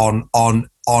event on an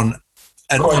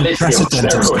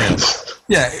unprecedented scale.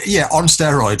 Yeah, on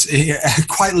steroids.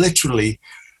 Quite literally.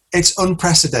 It's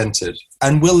unprecedented.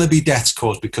 And will there be deaths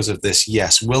caused because of this?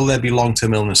 Yes. Will there be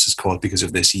long-term illnesses caused because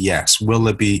of this? Yes. Will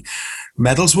there be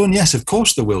medals won? Yes, of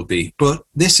course there will be. But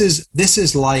this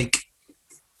is like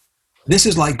This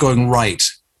is like going, right,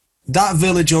 that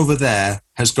village over there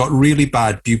has got really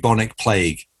bad bubonic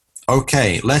plague.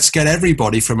 Okay, let's get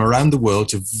everybody from around the world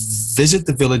to visit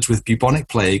the village with bubonic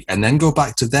plague and then go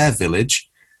back to their village.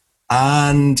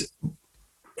 And,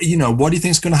 what do you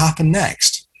think is going to happen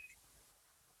next?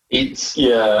 I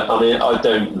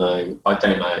don't know.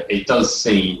 It does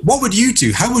seem... What would you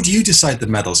do? How would you decide the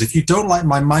medals? If you don't like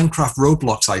my Minecraft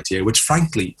Roblox idea, which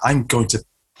frankly, I'm going to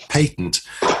patent,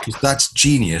 because that's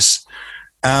genius.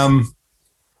 What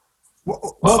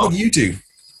would you do?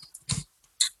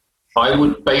 I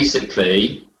would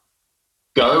basically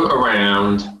go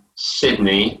around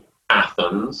Sydney,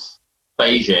 Athens,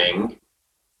 Beijing,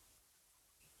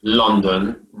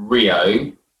 London,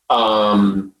 Rio,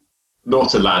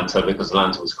 not Atlanta because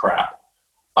Atlanta was crap.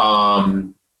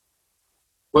 Where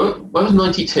was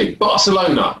 92?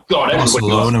 Barcelona. God, everybody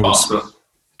lost Barcelona.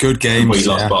 Good games. Everybody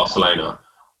lost Barcelona.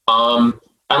 And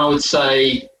I would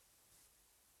say,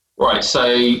 right,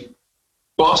 so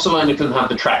Barcelona can have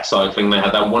the track cycling. They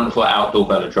had that wonderful outdoor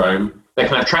velodrome. They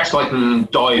can have track cycling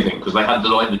and diving because they had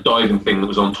the diving thing that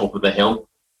was on top of the hill.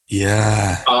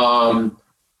 Yeah.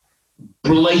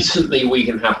 Blatantly, we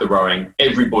can have the rowing.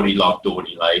 Everybody loved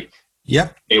Dorney Lake.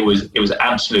 Yep. It was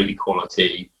absolutely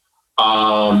quality.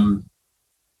 I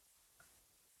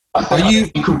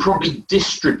think you can probably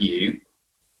distribute,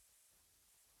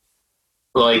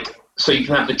 so you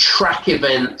can have the track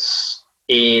events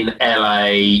in LA,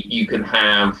 you can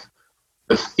have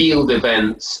the field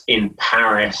events in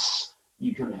Paris,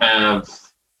 you can have...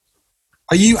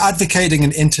 Are you advocating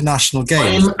an international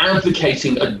game? I'm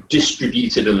advocating a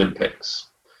distributed Olympics.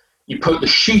 You put the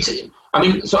shooting...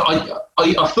 so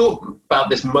I thought about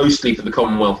this mostly for the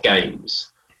Commonwealth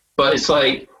Games, but it's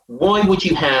like, why would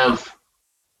you have...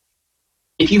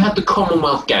 If you had the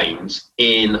Commonwealth Games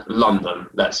in London,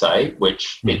 let's say,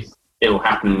 which it'll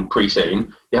happen pretty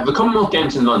soon, you have the Commonwealth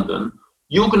Games in London,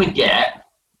 you're going to get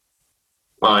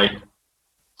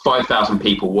 5,000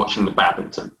 people watching the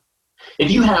badminton.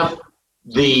 If you have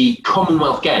the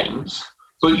Commonwealth Games,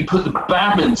 but you put the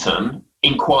badminton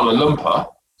in Kuala Lumpur,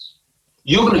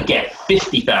 you're going to get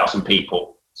 50,000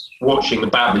 people watching the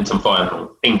badminton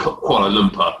final in Kuala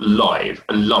Lumpur live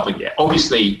and loving it.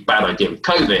 Obviously, bad idea with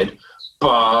COVID,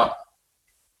 but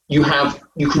you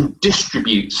can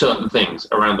distribute certain things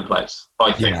around the place,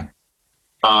 I think. Yeah.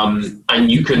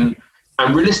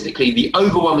 And realistically, the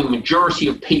overwhelming majority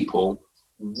of people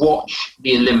watch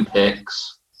the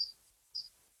Olympics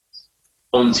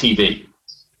on TV.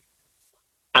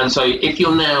 And so if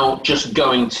you're now just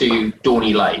going to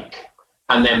Dorney Lake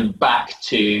and then back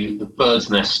to the Bird's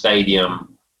Nest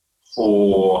Stadium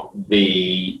for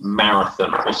the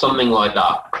marathon or something like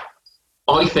that,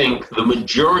 I think the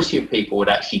majority of people would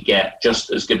actually get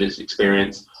just as good as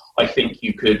experience. I think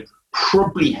you could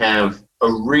probably have a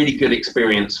really good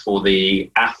experience for the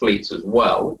athletes as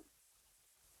well.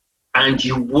 And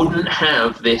you wouldn't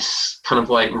have this kind of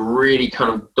really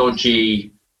kind of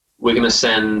dodgy, we're going to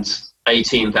send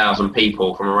 18,000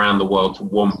 people from around the world to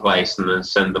one place and then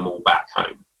send them all back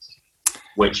home,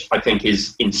 which I think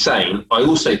is insane. I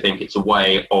also think it's a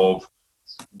way of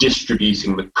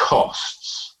distributing the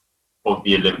costs of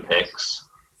the Olympics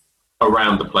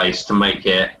around the place to make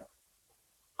it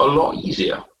a lot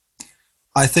easier.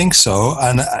 I think so,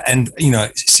 and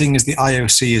seeing as the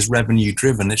IOC is revenue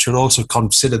driven, it should also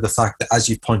consider the fact that, as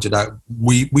you pointed out,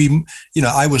 we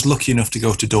I was lucky enough to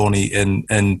go to Dorney in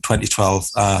 2012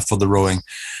 for the rowing,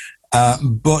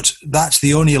 but that's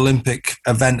the only Olympic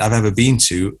event I've ever been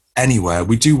to anywhere.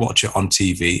 We do watch it on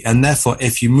TV, and therefore,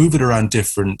 if you move it around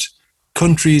different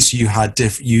countries, you have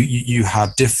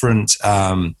different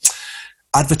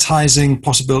advertising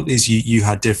possibilities, you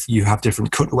have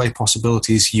different cutaway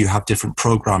possibilities, you have different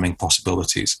programming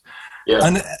possibilities. Yeah.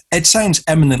 And it sounds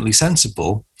eminently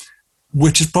sensible,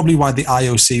 which is probably why the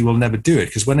IOC will never do it,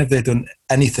 because when have they done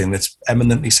anything that's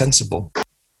eminently sensible?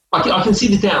 I can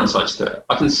see the downsides to it.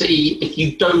 I can see if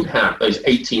you don't have those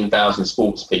 18,000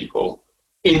 sports people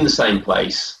in the same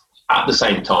place at the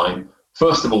same time,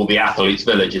 first of all, the athletes'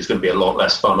 village is going to be a lot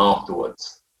less fun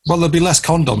afterwards. Well, there'll be less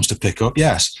condoms to pick up,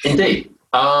 yes. Indeed.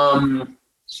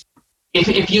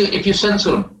 If you're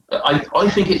sensible, I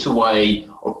think it's a way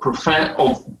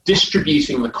of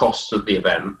distributing the costs of the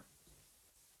event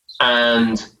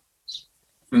and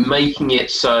making it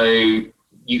so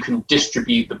you can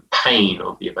distribute the pain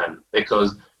of the event,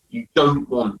 because you don't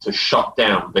want to shut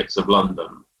down bits of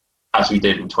London as we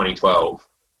did in 2012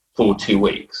 for 2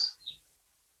 weeks.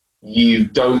 You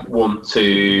don't want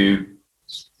to,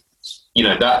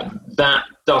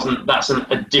 that's an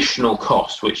additional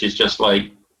cost, which is just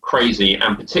crazy.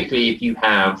 And particularly if you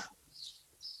have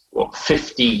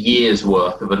 50 years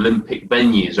worth of Olympic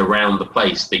venues around the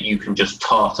place that you can just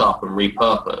tart up and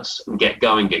repurpose and get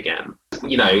going again.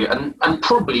 And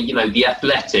probably, the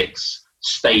athletics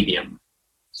stadium,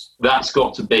 that's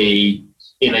got to be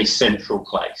in a central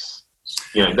place.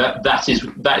 That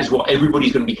is what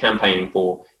everybody's going to be campaigning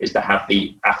for, is to have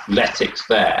the athletics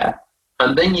there.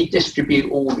 And then you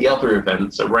distribute all the other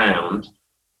events around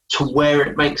to where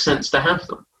it makes sense to have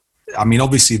them. I mean,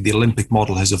 obviously, the Olympic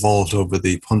model has evolved over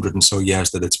the 100 and so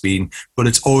years that it's been, but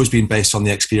it's always been based on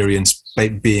the experience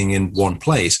being in one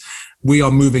place. We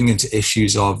are moving into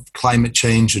issues of climate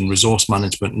change and resource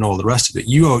management and all the rest of it.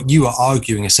 You are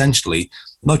arguing essentially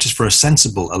not just for a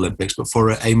sensible Olympics, but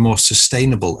for a more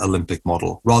sustainable Olympic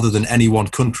model, rather than any one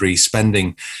country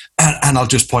spending, and I'll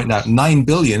just point out, 9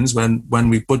 billion when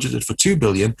we budgeted for 2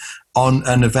 billion on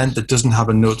an event that doesn't have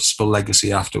a noticeable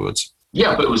legacy afterwards.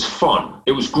 Yeah, but it was fun.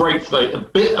 It was great for a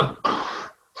bit of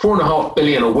 4.5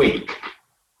 billion a week.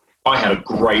 I had a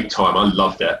great time. I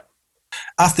loved it.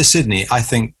 After Sydney, I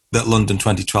think that London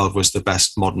 2012 was the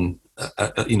best modern,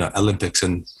 Olympics,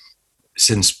 and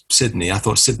since Sydney, I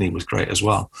thought Sydney was great as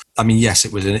well. I mean, yes,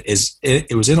 it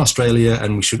was in Australia,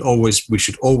 and we should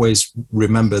always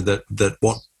remember that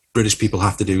what British people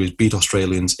have to do is beat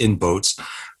Australians in boats.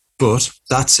 But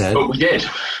that said, but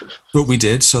we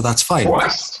did, so that's fine.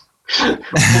 Christ.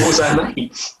 What was that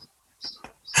name?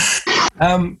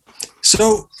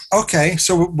 So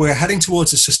we're heading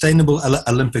towards a sustainable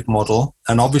Olympic model.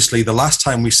 And obviously, the last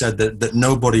time we said that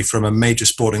nobody from a major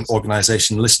sporting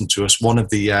organization listened to us, one of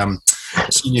the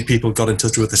senior people got in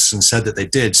touch with us and said that they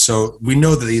did. So we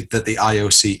know that the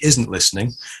IOC isn't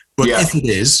listening. But if it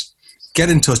is, get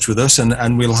in touch with us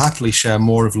and we'll happily share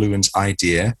more of Lewin's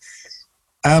idea.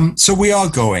 So we are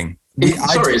going. Is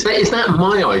that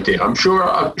my idea? I'm sure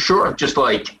I've just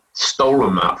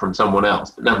stolen that from someone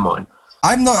else, but never mind.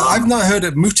 I've not heard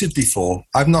it mooted before.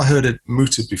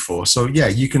 So yeah,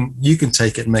 you can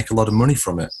take it and make a lot of money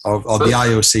from it, or the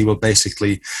IOC will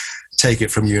basically take it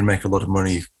from you and make a lot of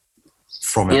money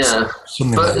from it. Yeah,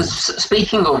 but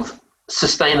speaking of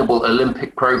sustainable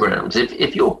Olympic programs,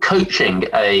 if you're coaching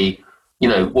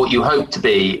what you hope to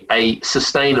be a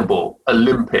sustainable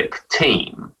Olympic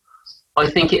team, I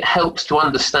think it helps to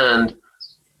understand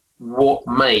what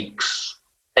makes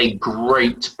a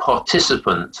great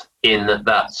participant in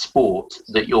that sport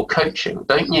that you're coaching,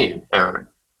 don't you, Aaron?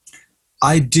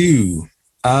 I do.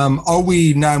 Are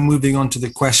we now moving on to the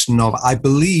question of, I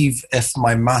believe, if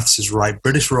my maths is right,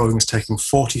 British Rowing is taking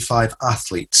 45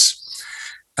 athletes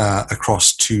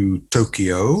across to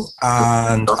Tokyo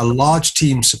and a large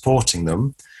team supporting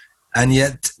them. And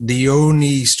yet the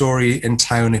only story in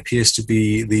town appears to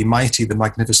be the mighty, the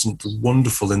magnificent, the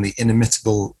wonderful, and the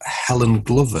inimitable Helen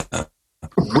Glover.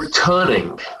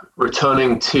 Returning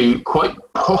to quite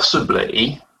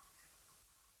possibly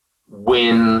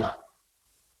win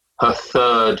her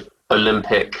third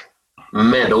Olympic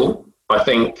medal. I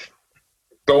think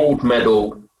gold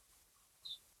medal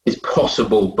is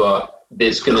possible, but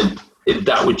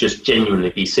that would just genuinely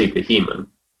be superhuman.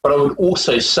 But I would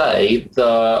also say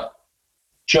that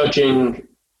judging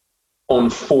on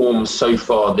form so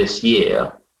far this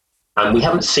year, and we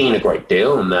haven't seen a great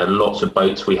deal, and there are lots of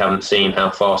boats we haven't seen how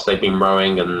fast they've been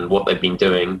rowing and what they've been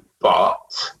doing.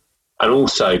 And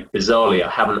also, bizarrely, I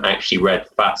haven't actually read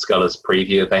Fat Sculler's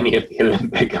preview of any of the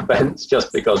Olympic events,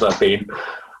 just because I've been,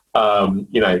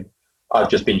 I've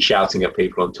just been shouting at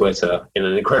people on Twitter in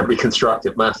an incredibly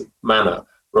constructive manner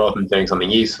rather than doing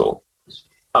something useful.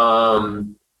 I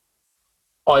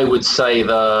would say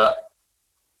that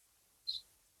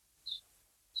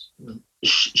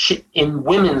in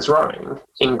women's rowing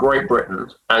in Great Britain,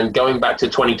 and going back to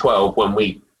 2012 when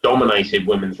we dominated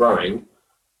women's rowing,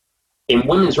 in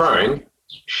women's rowing,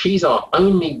 she's our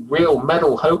only real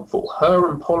medal hopeful, her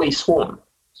and Polly Swan.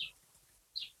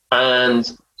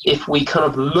 And if we kind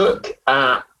of look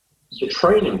at the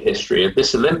training history of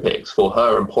this Olympics for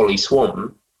her and Polly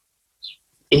Swan,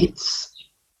 it's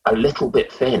a little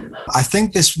bit thin. I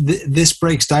think this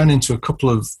breaks down into a couple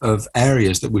of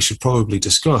areas that we should probably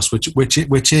discuss, which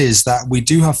is that we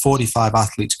do have 45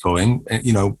 athletes going,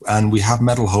 and we have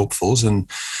medal hopefuls, and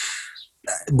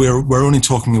we're only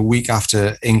talking a week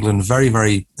after England very,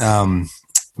 very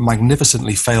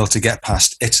magnificently failed to get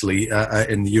past Italy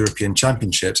in the European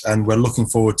Championships, and we're looking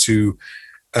forward to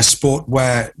a sport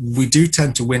where we do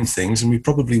tend to win things, and we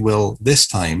probably will this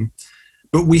time.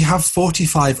 But we have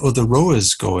 45 other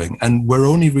rowers going, and we're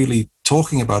only really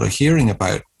talking about or hearing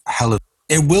about Helen.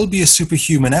 It will be a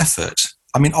superhuman effort.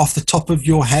 I mean, off the top of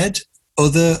your head,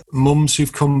 other mums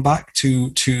who've come back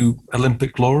to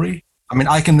Olympic glory? I mean,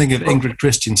 I can think of Ingrid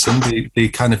Christensen, the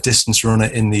kind of distance runner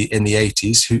in the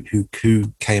 80s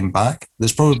who came back.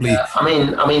 There's probably... Yeah,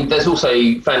 I mean, there's also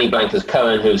Fanny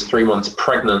Blankers-Cohen, who was 3 months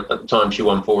pregnant at the time she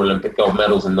won 4 Olympic gold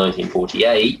medals in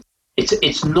 1948.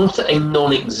 It's not a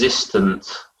non-existent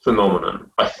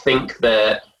phenomenon. I think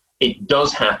that it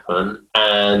does happen,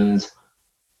 and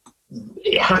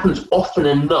it happens often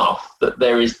enough that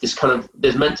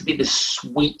there's meant to be this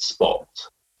sweet spot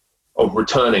of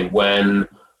returning when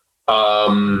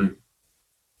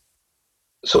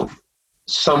sort of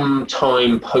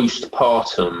sometime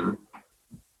postpartum,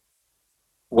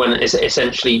 when it's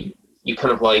essentially you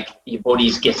kind of like your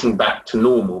body's getting back to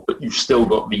normal, but you've still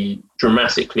got the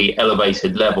dramatically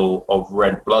elevated level of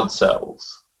red blood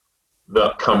cells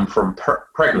that come from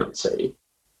pregnancy.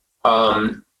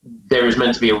 There is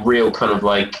meant to be a real kind of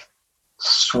like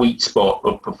sweet spot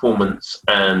of performance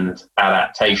and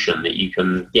adaptation that you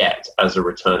can get as a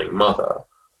returning mother.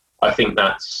 I think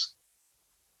that's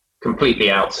completely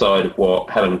outside of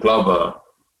what Helen Glover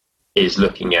is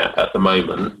looking at the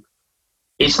moment.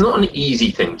 It's not an easy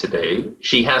thing to do.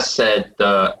 She has said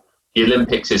that the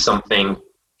Olympics is something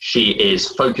she is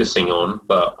focusing on,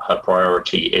 but her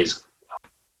priority is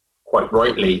quite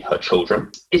rightly her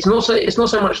children. It's not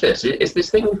so much this. It's this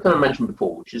thing we've kind of mentioned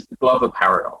before, which is the Glover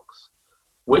paradox,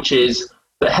 which is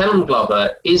that Helen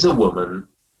Glover is a woman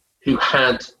who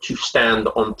had to stand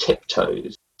on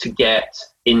tiptoes to get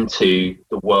into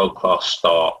the world-class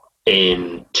start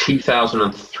in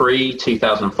 2003,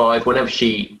 2005. Whenever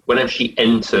she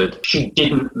entered, she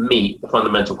didn't meet the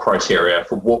fundamental criteria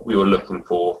for what we were looking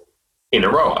for in a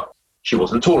rower. She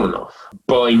wasn't tall enough.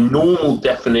 By normal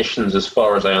definitions, as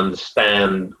far as I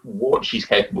understand what she's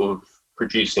capable of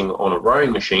producing on a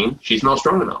rowing machine, she's not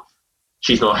strong enough.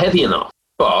 She's not heavy enough.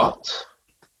 But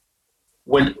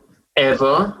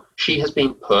whenever she has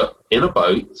been put in a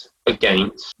boat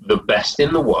against the best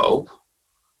in the world,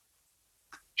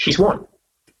 she's won.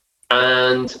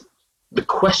 And the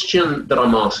question that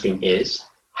I'm asking is,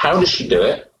 how does she do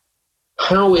it?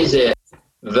 How is it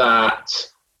that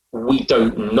we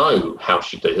don't know how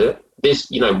she did it?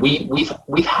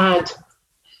 We've had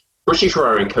British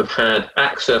rowing have had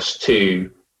access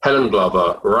to Helen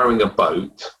Glover rowing a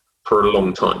boat for a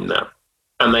long time now,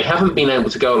 and they haven't been able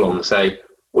to go along and say,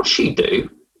 what does she do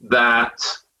that,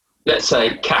 let's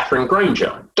say, Catherine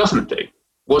Granger doesn't do?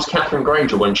 Was Catherine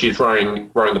Granger, when she was rowing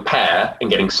a pair and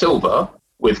getting silver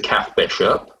with Kath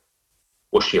Bishop,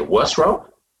 was she a worse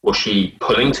rower? Was she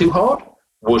pulling too hard?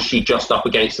 Was she just up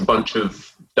against a bunch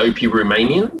of dopey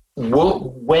Romanians?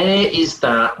 Where is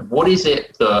that? What is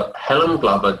it that Helen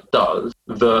Glover does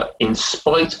that, in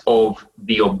spite of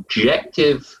the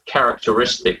objective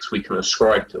characteristics we can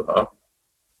ascribe to her,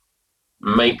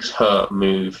 makes her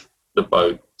move the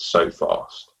boat so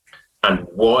fast? And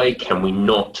why can we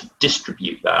not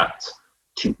distribute that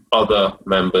to other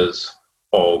members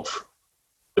of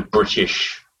the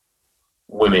British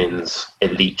women's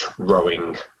elite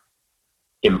rowing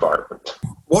environment?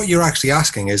 What you're actually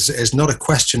asking is not a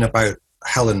question about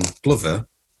Helen Glover,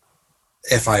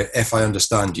 if I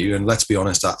understand you, and let's be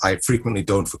honest, I frequently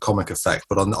don't for comic effect,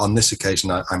 but on this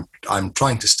occasion I'm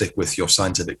trying to stick with your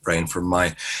scientific brain from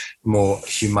my more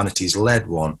humanities-led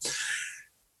one.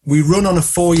 We run on a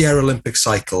 4-year Olympic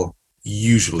cycle,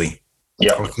 usually.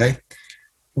 Yeah. Okay.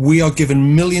 We are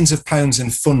given millions of pounds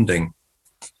in funding,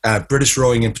 British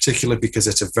rowing in particular, because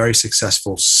it's a very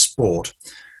successful sport.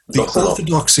 The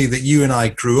orthodoxy that you and I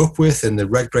grew up with in the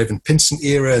Redgrave and Pinson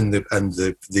era and the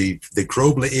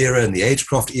Grobler era and the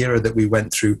Agecroft era that we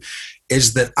went through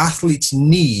is that athletes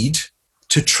need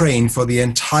to train for the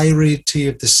entirety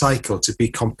of the cycle to be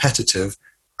competitive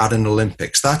at an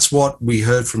Olympics. That's what we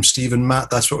heard from Steve and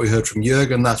Matt. That's what we heard from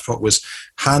Jürgen. That's what was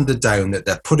handed down, that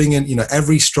they're putting in,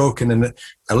 every stroke in an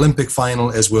Olympic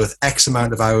final is worth X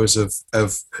amount of hours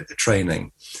of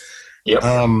training. Yep.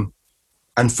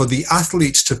 And for the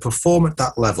athletes to perform at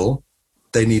that level,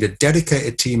 they need a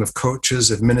dedicated team of coaches,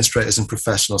 administrators, and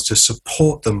professionals to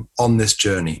support them on this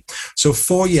journey. So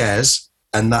 4 years,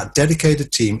 and that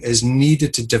dedicated team is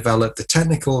needed to develop the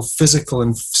technical, physical,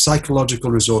 and psychological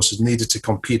resources needed to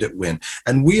compete at win.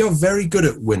 And we are very good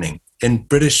at winning. In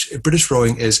British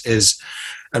rowing is,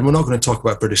 and we're not going to talk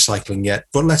about British cycling yet,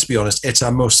 but let's be honest, it's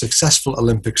our most successful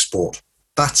Olympic sport.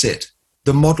 That's it.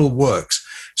 The model works.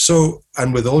 So,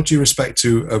 and with all due respect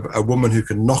to a woman who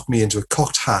can knock me into a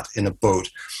cocked hat in a boat,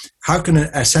 how can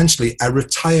essentially a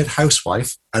retired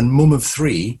housewife and mum of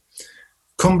 3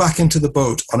 come back into the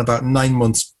boat on about 9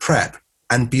 months prep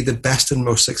and be the best and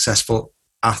most successful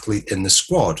athlete in the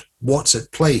squad? What's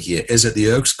at play here? Is it the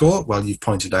erg score? Well, you've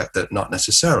pointed out that not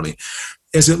necessarily.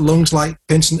 Is it lungs like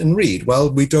Pinsent and Reed?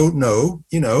 Well, we don't know,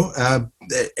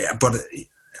 but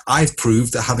I've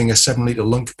proved that having a 7-litre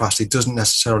lung capacity doesn't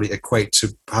necessarily equate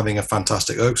to having a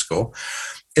fantastic erg score.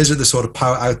 Is it the sort of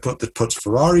power output that puts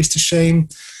Ferraris to shame?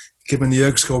 Given the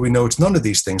erg score, we know it's none of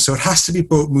these things. So it has to be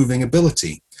boat moving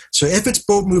ability. So if it's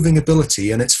boat moving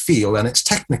ability and it's feel and it's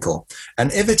technical,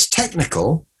 and if it's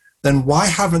technical, then why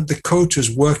haven't the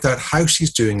coaches worked out how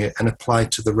she's doing it and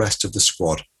applied to the rest of the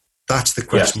squad? That's the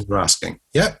question we're asking.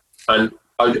 Yeah. And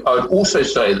I'd also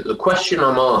say that the question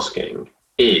I'm asking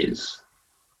is,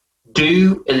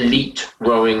 do elite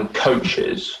rowing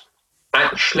coaches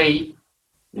actually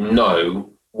know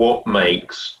what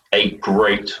makes a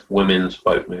great women's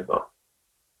boat mover?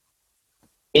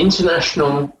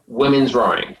 International women's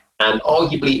rowing, and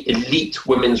arguably elite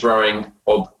women's rowing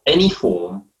of any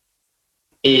form,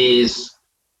 is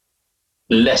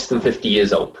less than 50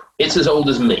 years old. It's as old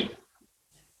as me.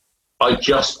 I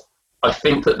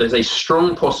think that there's a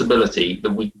strong possibility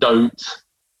that we don't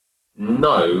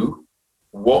know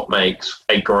what makes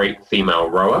a great female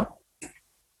rower.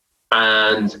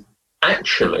 And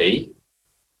actually,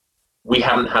 we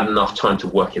haven't had enough time to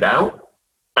work it out.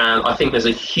 And I think there's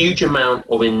a huge amount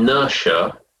of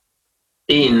inertia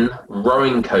in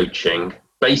rowing coaching,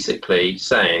 basically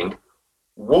saying,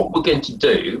 what we're going to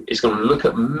do is going to look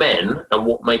at men and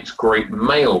what makes great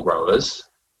male rowers,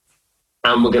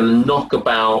 and we're going to knock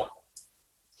about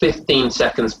 15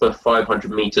 seconds per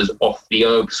 500 meters off the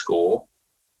erg score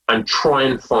and try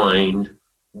and find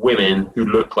women who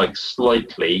look like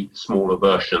slightly smaller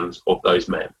versions of those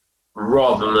men,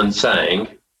 rather than saying,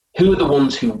 who are the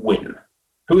ones who win?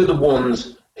 Who are the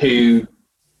ones who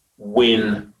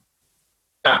win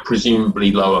at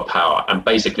presumably lower power? And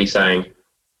basically saying,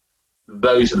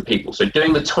 those are the people. So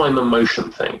doing the time and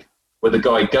motion thing, where the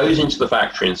guy goes into the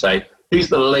factory and say, who's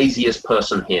the laziest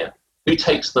person here? Who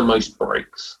takes the most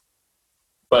breaks,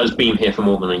 but has been here for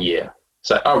more than a year?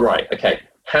 So, oh, right, okay.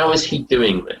 How is he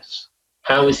doing this?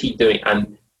 How is he doing?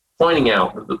 And finding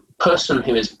out that the person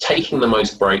who is taking the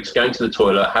most breaks, going to the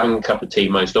toilet, having a cup of tea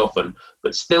most often,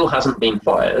 but still hasn't been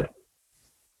fired,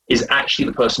 is actually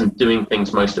the person doing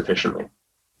things most efficiently.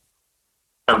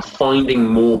 And finding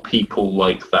more people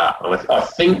like that. And I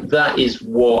think that is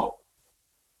what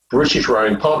British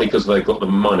rowing, partly because they've got the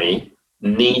money,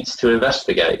 needs to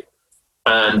investigate.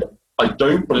 And I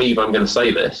don't believe I'm going to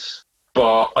say this,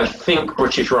 but I think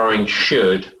British rowing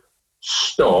should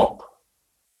stop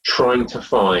trying to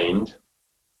find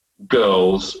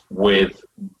girls with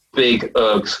big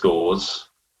erg scores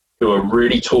who are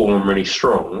really tall and really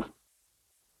strong,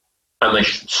 and they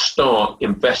should start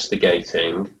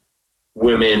investigating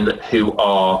women who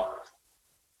are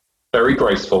very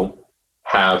graceful,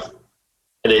 have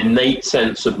an innate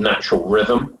sense of natural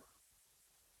rhythm,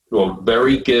 who are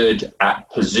very good at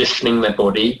positioning their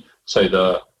body. So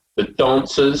the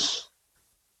dancers,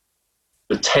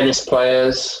 the tennis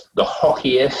players, the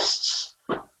hockeyists,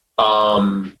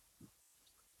 the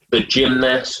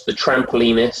gymnasts, the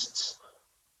trampolinists,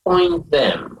 find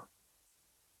them,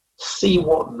 see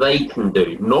what they can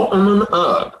do, not on an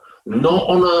erg, not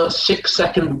on a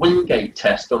 6-second Wingate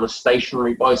test on a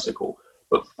stationary bicycle,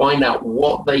 but find out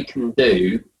what they can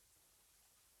do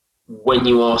when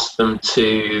you ask them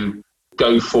to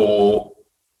go for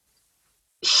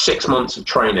 6 months of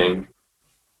training,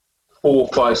 4 or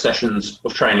 5 sessions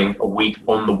of training a week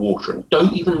on the water. And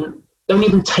don't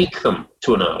even take them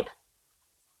to an erg.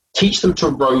 Teach them to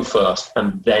row first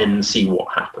and then see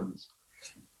what happens.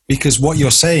 Because what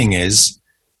you're saying is,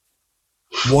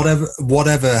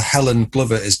 whatever Helen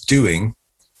Glover is doing,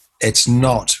 it's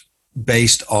not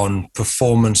based on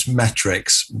performance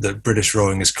metrics that British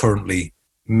rowing is currently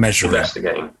measuring.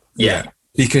 Investigating. Yeah.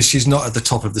 Because she's not at the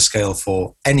top of the scale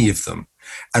for any of them.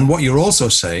 And what you're also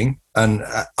saying, and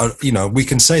we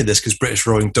can say this because British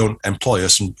rowing don't employ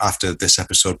us, and after this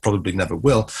episode probably never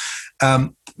will.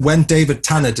 When David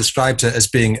Tanner described her as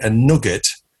being a nugget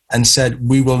and said,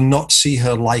 we will not see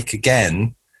her like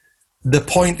again, the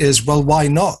point is, well, why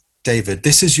not, David?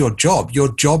 This is your job.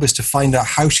 Your job is to find out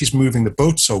how she's moving the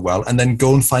boat so well and then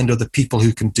go and find other people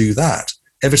who can do that.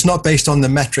 If it's not based on the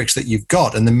metrics that you've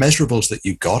got and the measurables that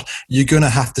you've got, you're going to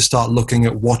have to start looking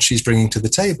at what she's bringing to the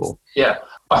table. Yeah.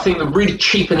 I think the really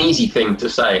cheap and easy thing to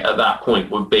say at that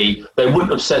point would be they wouldn't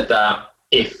have said that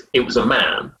if it was a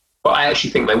man, but I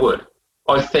actually think they would.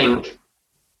 I think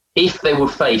if they were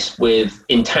faced with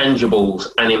intangibles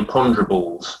and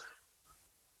imponderables,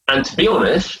 and to be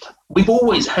honest, we've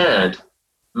always had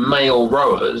male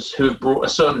rowers who have brought a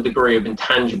certain degree of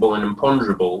intangible and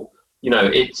imponderable.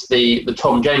 It's the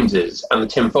Tom Jameses and the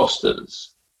Tim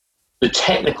Fosters, the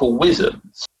technical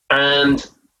wizards. And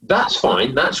that's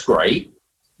fine, that's great.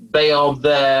 They are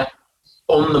there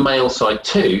on the male side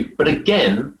too. But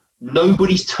again,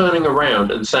 nobody's turning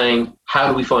around and saying, how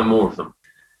do we find more of them?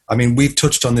 I mean, we've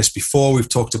touched on this before. We've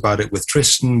talked about it with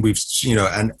Tristan. But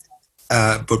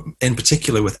in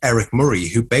particular with Eric Murray,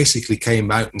 who basically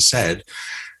came out and said,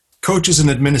 coaches and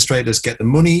administrators get the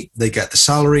money, they get the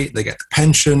salary, they get the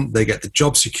pension, they get the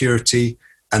job security,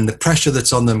 and the pressure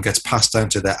that's on them gets passed down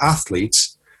to their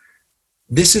athletes.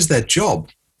 This is their job.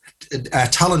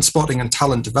 Talent spotting and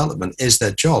talent development is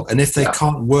their job. And if they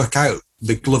can't work out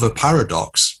the Glover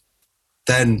paradox,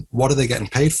 then what are they getting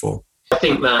paid for? I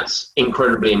think that's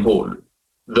incredibly important.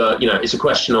 It's a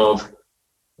question of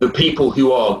the people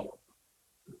who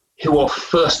are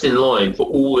first in line for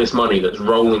all this money that's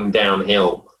rolling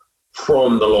downhill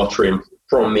from the lottery and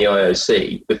from the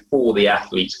IOC before the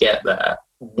athletes get there.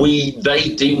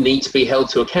 They do need to be held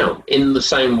to account in the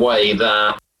same way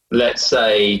that, let's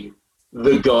say,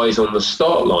 the guys on the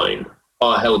start line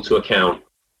are held to account.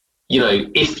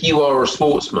 If you are a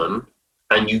sportsman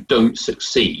and you don't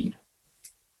succeed,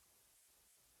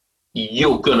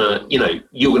 you're gonna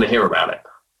hear about it.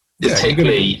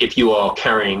 Particularly if you are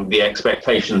carrying the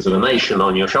expectations of a nation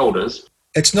on your shoulders.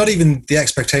 It's not even the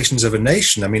expectations of a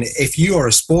nation. I mean, if you are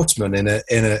a sportsman in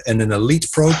an elite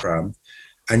program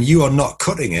and you are not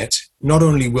cutting it, not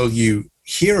only will you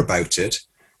hear about it,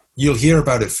 you'll hear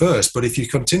about it first, but if you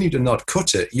continue to not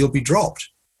cut it, you'll be dropped.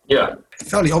 Yeah.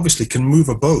 Fairly obviously can move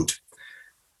a boat.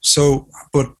 So,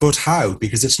 but how?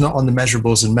 Because it's not on the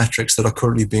measurables and metrics that are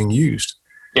currently being used.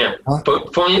 Yeah,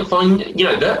 but find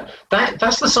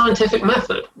that's the scientific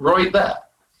method right there.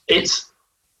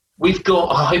 We've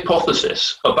got a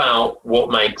hypothesis about what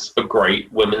makes a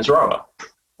great women's rower,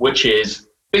 which is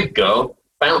big girl,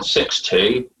 about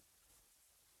 6'2",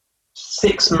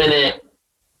 6 minute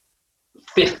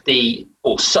 50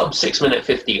 or sub 6 minute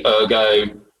 50 ergo,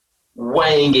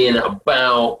 weighing in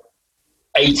about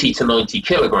 80 to 90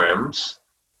 kilograms,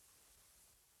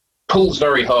 pulls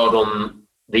very hard on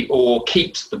the oar,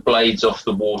 keeps the blades off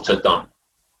the water, done.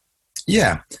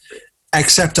 Yeah,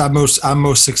 except our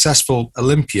most successful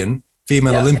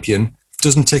female Olympian,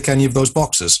 doesn't tick any of those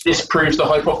boxes. This proves the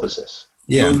hypothesis.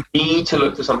 Yeah. You need to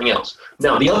look for something else.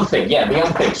 Now, the other thing,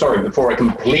 sorry, before I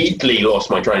completely lost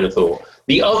my train of thought.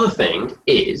 The other thing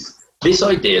is this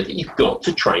idea that you've got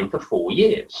to train for 4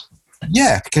 years.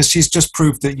 Yeah, because she's just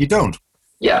proved that you don't.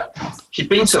 Yeah, she's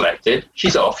been selected,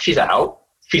 she's off, she's out,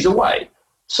 she's away.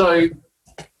 So,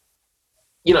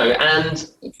 and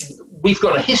we've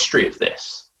got a history of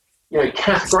this.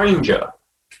 Kath Granger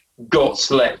got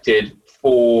selected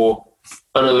for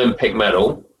an Olympic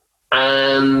medal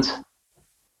and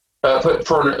for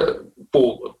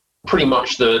pretty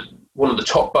much one of the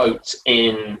top boats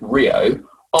in Rio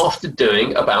after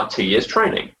doing about 2 years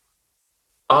training.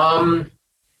 And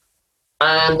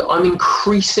I'm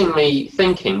increasingly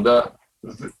thinking that,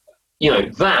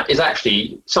 that is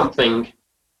actually something.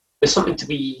 There's something to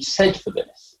be said for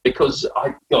this, because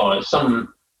I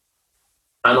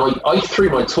threw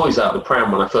my toys out of the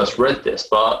pram when I first read this,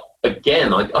 but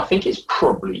again, I think it's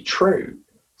probably true.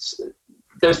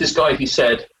 There's this guy who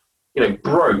said,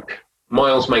 broke,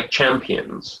 miles make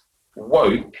champions.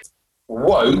 Woke,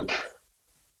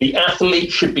 the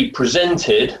athlete should be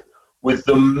presented with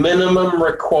the minimum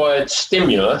required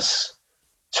stimulus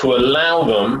to allow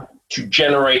them to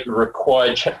generate the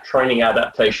required training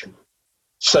adaptation.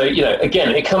 So,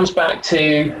 again, it comes back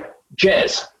to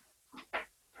Jez.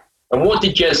 And what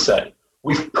did Jez say?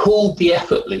 We've pulled the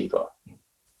effort lever,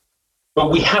 but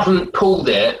we haven't pulled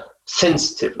it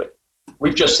sensitively.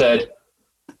 We've just said,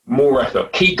 more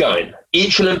effort, keep going.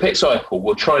 Each Olympic cycle,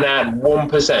 we'll try and add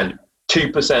 1%,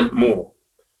 2% more.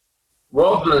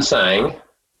 Rather than saying,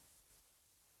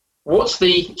 what's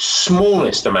the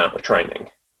smallest amount of training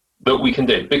that we can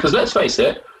do? Because let's face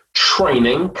it,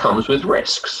 training comes with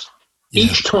risks. Yeah.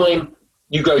 Each time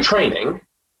you go training,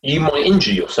 you might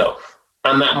injure yourself,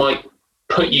 and that might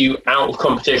put you out of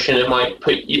competition. It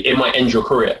might end your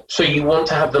career. So you want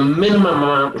to have the minimum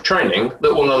amount of training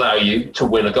that will allow you to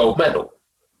win a gold medal,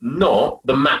 not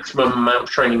the maximum amount of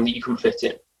training that you can fit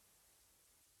in.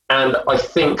 And I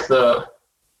think that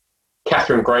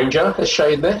Katherine Granger has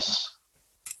shown this.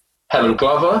 Helen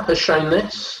Glover has shown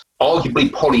this.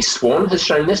 Arguably, Polly Swan has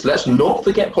shown this. Let's not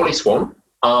forget Polly Swan.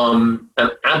 An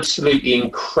absolutely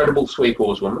incredible sweep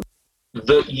oarswoman,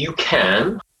 that you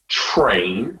can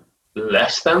train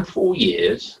less than 4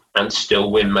 years and still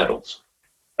win medals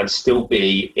and still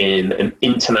be in an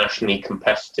internationally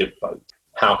competitive boat.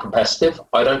 How competitive?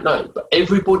 I don't know. But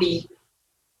everybody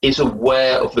is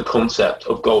aware of the concept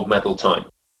of gold medal time.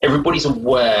 Everybody's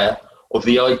aware of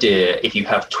the idea if you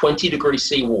have 20 degrees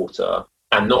sea water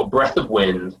and not a breath of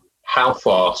wind, how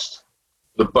fast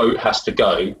the boat has to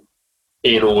go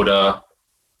in order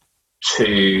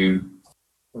to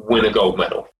win a gold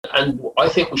medal. And I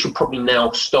think we should probably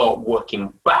now start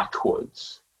working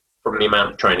backwards from the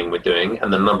amount of training we're doing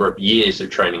and the number of years of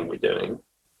training we're doing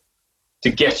to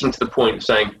getting to the point of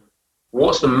saying,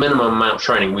 what's the minimum amount of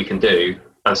training we can do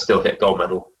and still hit gold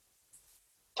medal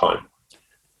time?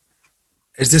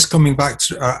 Is this coming back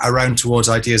to, around towards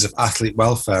ideas of athlete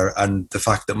welfare and the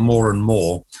fact that more and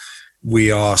more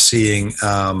we are seeing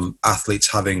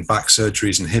athletes having back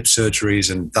surgeries and hip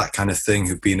surgeries and that kind of thing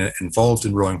who've been involved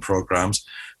in rowing programs,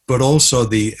 but also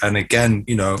and again,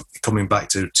 coming back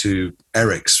to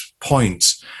Eric's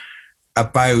points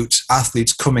about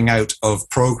athletes coming out of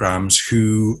programs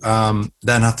who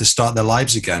then have to start their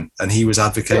lives again. And he was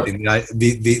advocating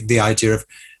the idea of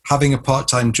having a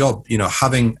part-time job,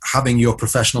 having your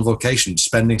professional vocation,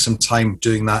 spending some time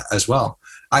doing that as well.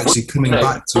 Actually coming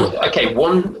back to... Okay,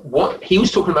 what he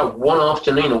was talking about one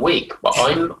afternoon a week, but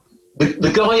I'm... The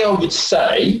guy I would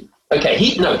say... Okay,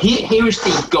 here is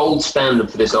the gold standard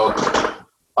for this argument.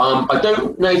 I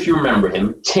don't know if you remember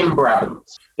him, Tim Brabant,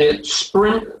 the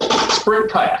sprint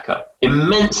kayaker,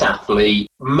 immense athlete,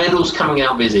 medals coming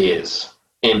out of his ears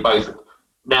in both.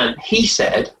 Now, he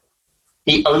said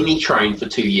he only trained for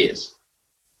 2 years.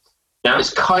 Now,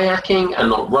 it's kayaking and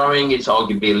not rowing. It's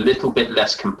arguably a little bit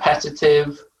less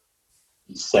competitive,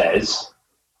 he says,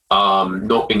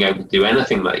 not being able to do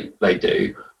anything they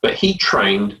do. But he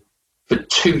trained for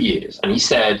 2 years. And he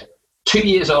said, 2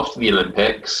 years after the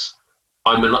Olympics,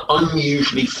 I'm an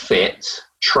unusually fit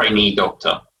trainee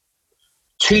doctor.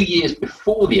 2 years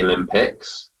before the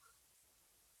Olympics,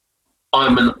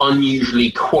 I'm an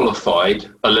unusually qualified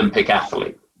Olympic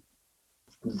athlete.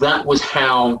 That was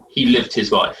how he lived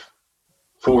his life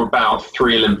for about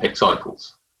 3 Olympic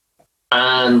cycles.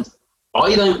 And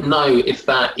I don't know if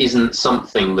that isn't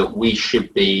something that we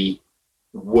should be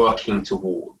working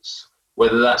towards,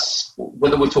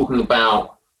 whether we're talking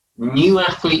about new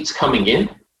athletes coming in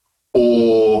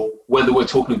or whether we're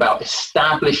talking about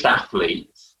established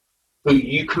athletes who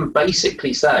you can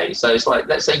basically say, so it's like,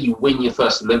 let's say you win your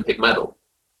first Olympic medal.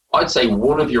 I'd say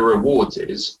one of your rewards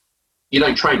is you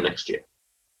don't train next year.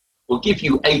 We'll give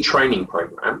you a training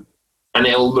program and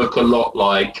it'll look a lot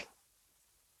like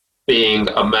being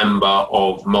a member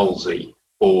of Molesey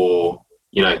or,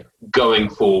 going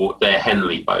for their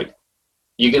Henley boat.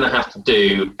 You're going to have to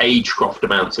do Agecroft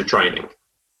amounts of training,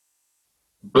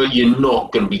 but you're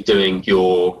not going to be doing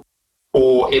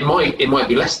or it might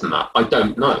be less than that. I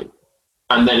don't know.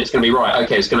 And then it's going to be right.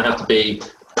 Okay, it's going to have to be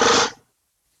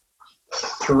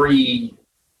 3,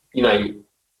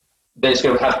 then it's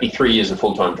going to have to be 3 years of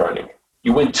full-time training.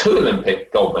 You win 2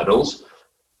 Olympic gold medals.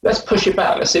 Let's push it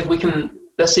back. Let's see if we can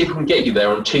get you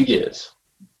there in 2 years.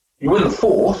 You win the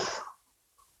 4th,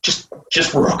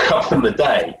 just rock up on the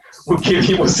day.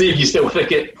 We'll see if you still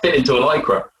fit into a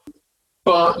Lycra.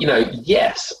 But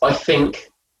yes, I think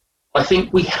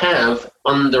we have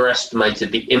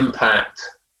underestimated the impact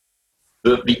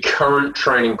that the current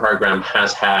training program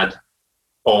has had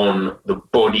on the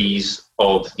bodies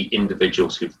of the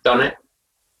individuals who've done it.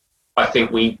 I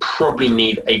think we probably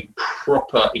need a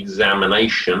proper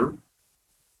examination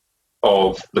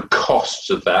of the costs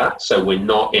of that, so we're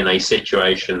not in a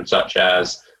situation such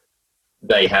as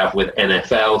they have with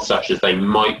NFL, such as they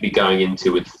might be going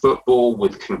into with football,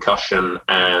 with concussion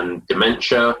and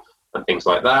dementia and things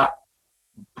like that.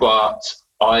 But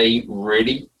I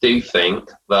really do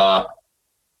think that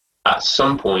at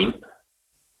some point,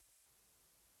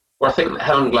 where I think that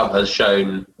Helen Glover has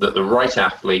shown that the right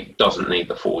athlete doesn't need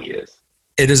the 4 years.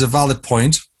 It is a valid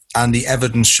point, and the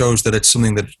evidence shows that it's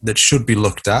something that should be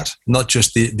looked at, not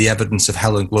just the evidence of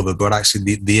Helen Glover, but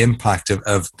actually the impact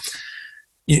of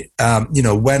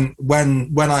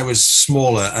when I was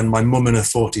smaller and my mum in her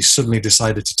 40s suddenly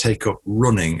decided to take up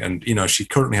running, and she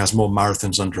currently has more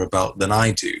marathons under her belt than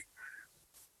I do.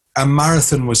 A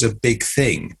marathon was a big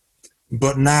thing,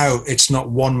 but now it's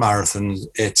not one marathon,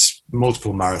 it's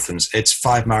multiple marathons. It's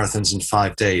 5 marathons in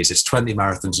 5 days. It's 20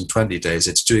 marathons in 20 days.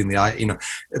 It's doing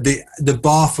the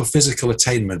bar for physical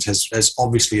attainment has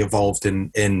obviously evolved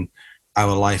in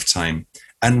our lifetime.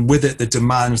 And with it, the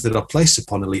demands that are placed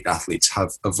upon elite athletes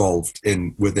have evolved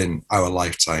within our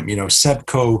lifetime. Seb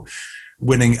Coe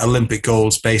winning Olympic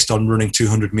golds based on running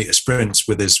 200-meter sprints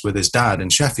with his dad in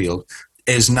Sheffield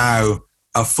is now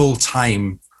a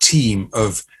full-time team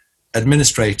of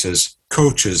administrators,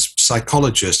 coaches,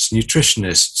 psychologists,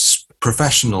 nutritionists,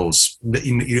 professionals,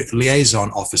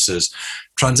 liaison officers,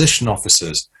 transition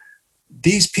officers.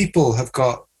 These people have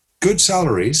got good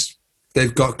salaries.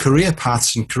 They've got career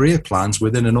paths and career plans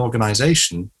within an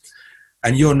organization.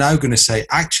 And you're now going to say,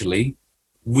 actually,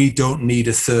 we don't need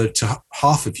a third to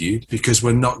half of you because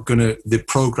the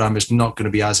program is not going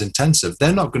to be as intensive.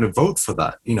 They're not going to vote for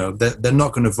that. They're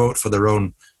not going to vote for their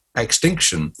own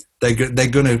extinction. They're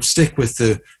going to stick with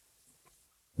the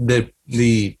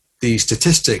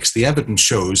statistics. The evidence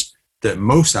shows that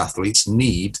most athletes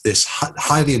need this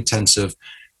highly intensive,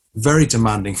 very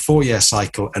demanding 4-year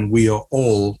cycle, and we are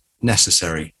all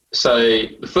necessary. So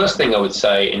the first thing I would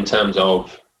say in terms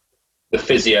of the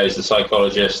physios, the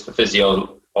psychologists, the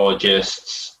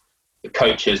physiologists, the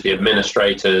coaches, the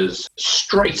administrators,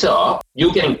 straight up,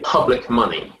 you're getting public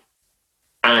money.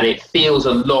 And it feels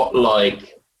a lot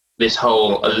like this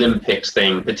whole Olympics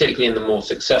thing, particularly in the more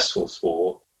successful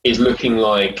sport, is looking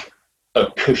like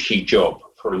a cushy job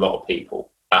for a lot of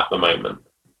people at the moment.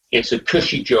 It's a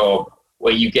cushy job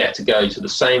where you get to go to the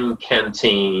same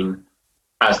canteen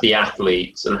as the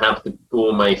athletes and have the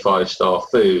gourmet 5-star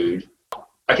food.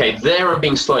 Okay, there I'm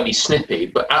being slightly snippy,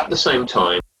 but at the same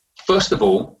time, first of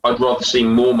all, I'd rather see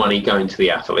more money going to the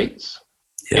athletes.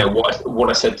 Yeah. What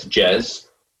I said to Jez,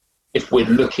 if we're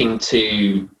looking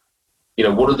to,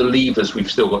 what are the levers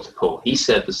we've still got to pull? He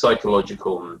said the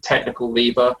psychological and technical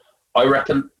lever. I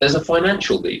reckon there's a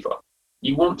financial lever.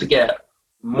 You want to get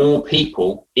more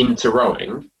people into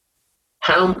rowing.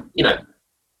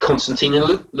 Konstantin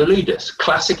Loulides,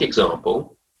 classic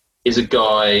example, is a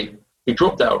guy who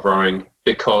dropped out of rowing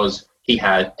because he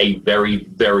had a very,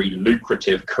 very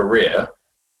lucrative career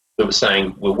that was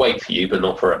saying, we'll wait for you, but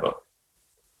not forever.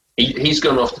 He's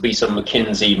gone off to be some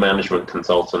McKinsey management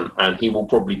consultant, and he will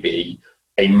probably be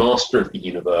a master of the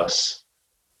universe,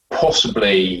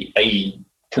 possibly a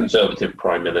conservative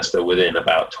prime minister within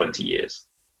about 20 years.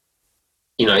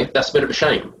 That's a bit of a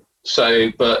shame.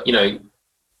 So, but,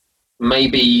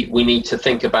 maybe we need to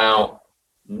think about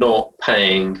not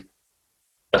paying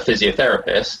a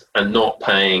physiotherapist and not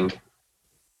paying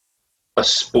a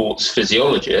sports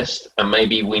physiologist, and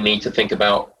maybe we need to think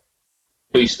about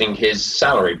boosting his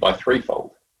salary by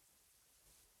 3-fold.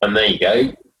 And there you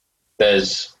go.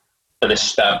 There's an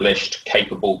established,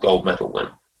 capable gold medal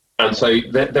winner. And so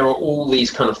there are all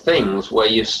these kind of things where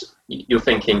you're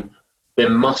thinking there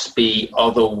must be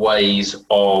other ways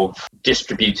of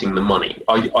distributing the money.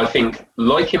 I think,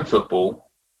 like in football,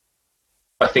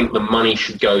 I think the money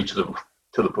should go to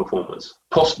the performers.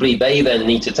 Possibly they then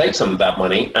need to take some of that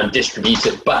money and distribute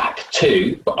it back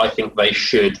too, but I think they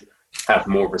should have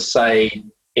more of a say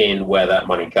in where that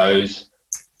money goes.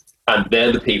 And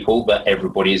they're the people that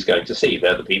everybody is going to see.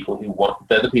 They're the people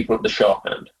they're the people at the sharp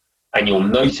end. And you'll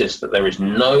notice that there is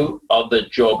no other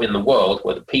job in the world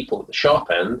where the people at the sharp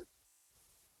end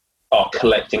are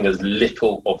collecting as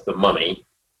little of the money.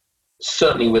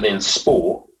 Certainly within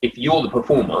sport, if you're the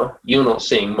performer, you're not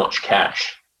seeing much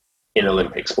cash in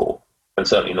Olympic sport, and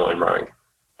certainly not in rowing.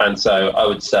 And so I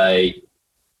would say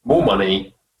more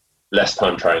money, less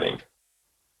time training.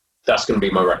 That's going to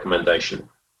be my recommendation.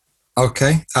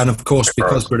 Okay. And of course,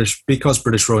 because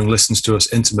British Rowing listens to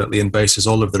us intimately and bases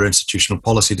all of their institutional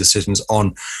policy decisions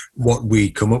on what we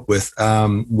come up with,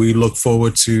 we look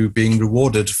forward to being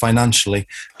rewarded financially.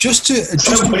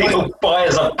 Somebody will buy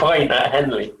us a pint at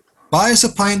Henley. Buy us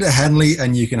a pint at Henley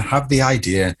and you can have the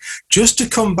idea. Just to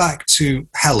come back to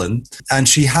Helen, and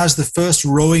she has the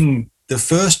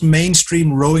first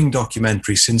mainstream rowing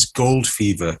documentary since Gold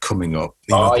Fever coming up.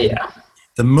 Yeah.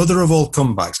 The mother of all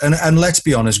comebacks. And let's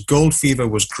be honest, Gold Fever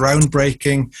was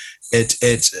groundbreaking. The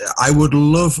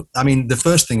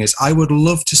first thing is, I would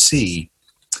love to see,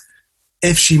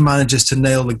 if she manages to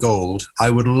nail the gold, I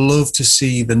would love to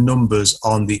see the numbers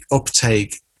on the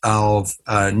uptake of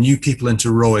new people into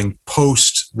rowing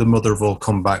post the mother of all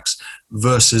comebacks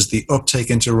versus the uptake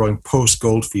into rowing post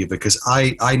Gold Fever, because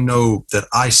I know that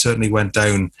I certainly went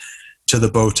down to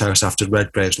the boathouse after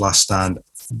Redgrave's last stand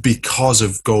because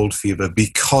of Gold Fever,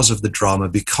 because of the drama,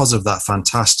 because of that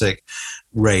fantastic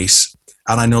race.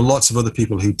 And I know lots of other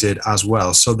people who did as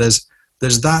well. So there's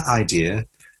that idea.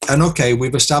 And okay,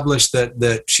 we've established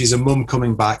that she's a mum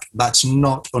coming back. That's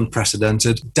not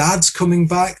unprecedented. Dad's coming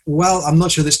back. Well, I'm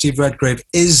not sure that Steve Redgrave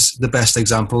is the best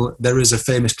example. There is a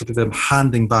famous clip of him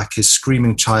handing back his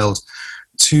screaming child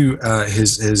to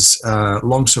his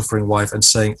long-suffering wife and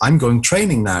saying, I'm going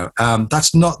training now.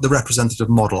 That's not the representative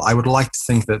model. I would like to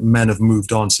think that men have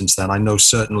moved on since then. I know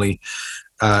certainly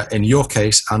in your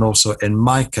case and also in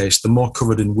my case, the more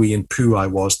covered in wee and poo I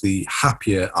was, the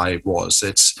happier I was.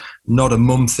 It's not a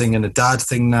mum thing and a dad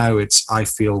thing now. It's, I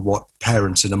feel, what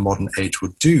parents in a modern age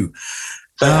would do.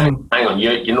 So hang on,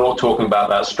 you're not talking about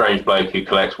that strange bloke who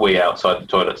collects wee outside the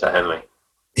toilets at Henley?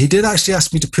 He did actually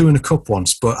ask me to poo in a cup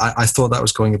once, but I thought that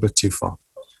was going a bit too far.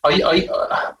 I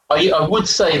would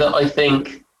say that I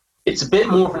think it's a bit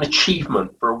more of an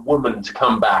achievement for a woman to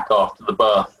come back after the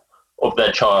birth of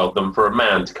their child than for a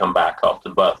man to come back after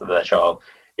the birth of their child.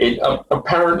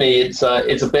 Apparently, it's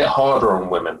a bit harder on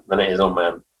women than it is on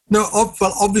men. No,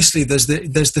 well, obviously there's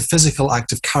the physical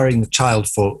act of carrying the child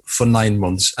for 9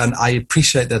 months, and I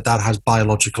appreciate that has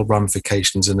biological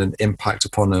ramifications and an impact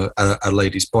upon a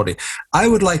lady's body. I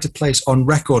would like to place on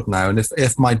record now, and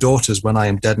if my daughters, when I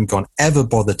am dead and gone, ever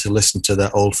bother to listen to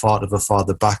their old fart of a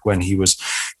father back when he was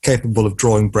capable of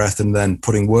drawing breath and then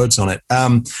putting words on it,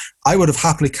 I would have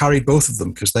happily carried both of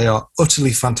them because they are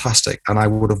utterly fantastic, and I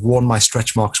would have worn my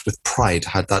stretch marks with pride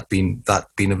had that been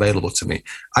available to me.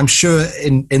 I'm sure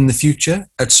in the future,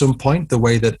 at some point, the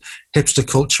way that hipster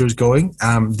culture is going,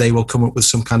 they will come up with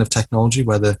some kind of technology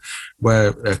where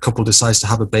a couple decides to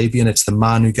have a baby and it's the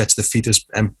man who gets the fetus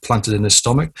implanted in his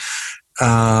stomach.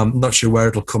 Not sure where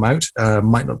it'll come out.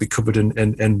 Might not be covered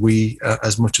in wee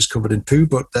as much as covered in poo,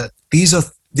 but these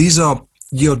are.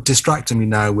 You're distracting me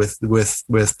now with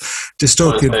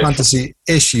dystopian fantasy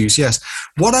issues. Yes.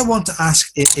 What I want to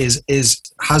ask is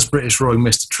has British Rowing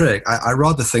missed a trick? I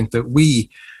rather think that we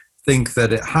think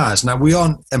that it has. Now, we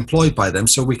aren't employed by them,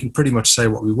 so we can pretty much say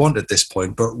what we want at this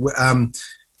point. But I'm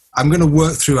going to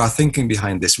work through our thinking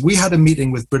behind this. We had a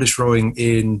meeting with British Rowing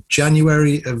in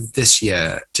January of this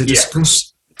year to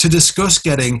discuss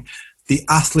getting the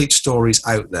athlete stories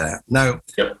out there. Now,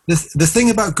 the thing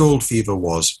about Gold Fever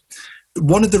was,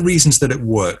 one of the reasons that it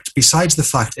worked, besides the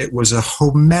fact it was a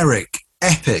Homeric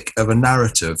epic of a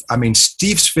narrative. I mean,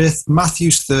 Steve's fifth,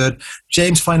 Matthew's third,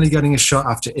 James finally getting a shot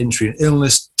after injury and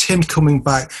illness, Tim coming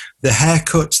back, the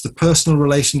haircuts, the personal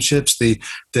relationships, the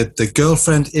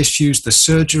girlfriend issues, the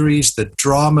surgeries, the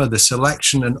drama, the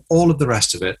selection, and all of the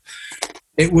rest of it.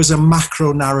 It was a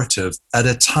macro narrative at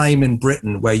a time in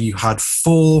Britain where you had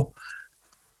 4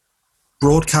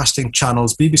 broadcasting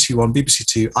channels, BBC One, BBC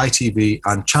Two, ITV,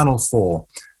 and Channel 4.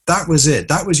 That was it.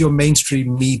 That was your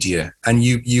mainstream media. And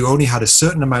you only had a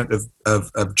certain amount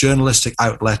of journalistic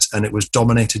outlet, and it was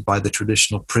dominated by the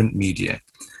traditional print media.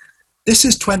 This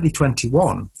is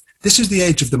 2021. This is the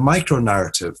age of the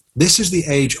micro-narrative. This is the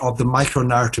age of the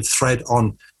micro-narrative thread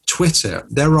on Twitter.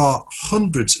 There are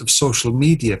hundreds of social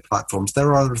media platforms.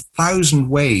 There are 1,000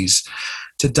 ways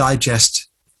to digest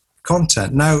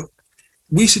content. Now,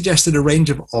 we suggested a range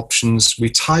of options. We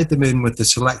tied them in with the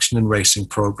selection and racing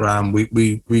program.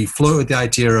 We floated the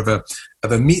idea of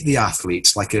a meet the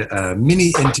athletes, like a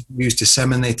mini interviews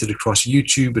disseminated across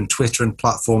YouTube and Twitter and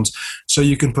platforms, so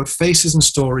you can put faces and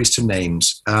stories to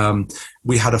names.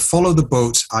 We had a follow the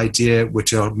boat idea,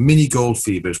 which are mini Gold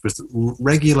Fevers with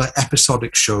regular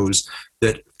episodic shows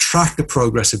that track the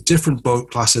progress of different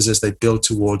boat classes as they build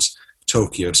towards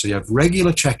Tokyo. So you have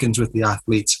regular check-ins with the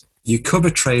athletes. You cover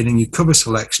training, you cover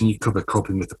selection, you cover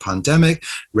coping with the pandemic,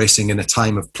 racing in a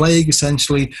time of plague,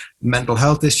 essentially, mental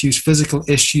health issues, physical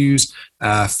issues,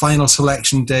 final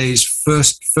selection days,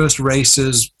 first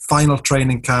races, final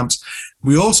training camps.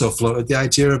 We also floated the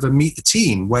idea of a meet the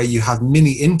team, where you have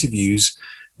mini interviews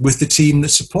with the team that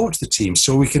supports the team,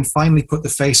 so we can finally put the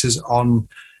faces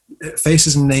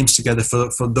and names together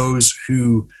for those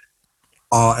who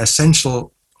are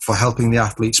essential for helping the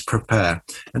athletes prepare.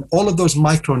 And all of those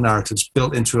micro-narratives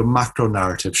built into a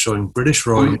macro-narrative showing British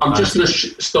rowing. I'm just going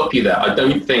to stop you there. I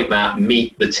don't think that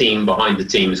meet the team behind the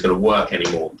team is going to work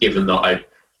anymore, given that I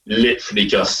literally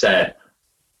just said,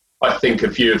 I think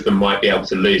a few of them might be able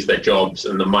to lose their jobs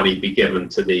and the money be given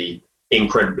to the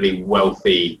incredibly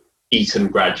wealthy Eton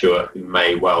graduate who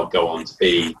may well go on to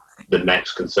be the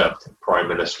next Conservative Prime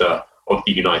Minister of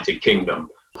the United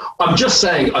Kingdom. I'm just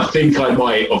saying, I think I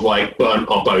might have burnt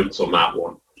our boats on that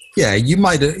one. Yeah, you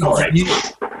might have.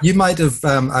 You might have.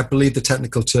 I believe the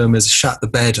technical term is shat the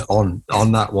bed on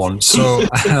that one. So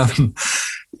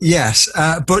yes,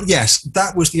 but yes,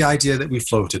 that was the idea that we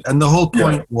floated, and the whole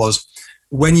point was,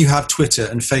 when you have Twitter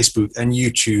and Facebook and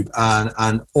YouTube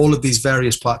and all of these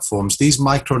various platforms, these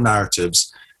micro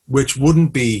narratives, which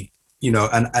wouldn't be,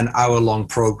 an hour-long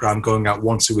program going out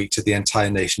once a week to the entire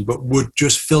nation, but would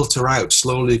just filter out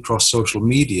slowly across social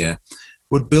media,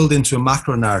 would build into a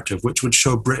macro narrative, which would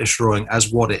show British rowing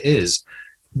as what it is,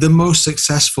 the most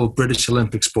successful British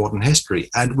Olympic sport in history.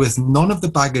 And with none of the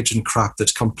baggage and crap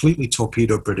that's completely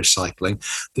torpedoed British cycling,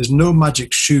 there's no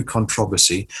magic shoe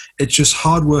controversy. It's just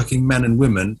hardworking men and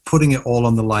women putting it all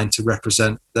on the line to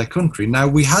represent their country. Now,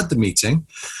 we had the meeting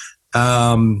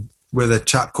with a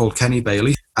chap called Kenny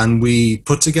Bailey, and we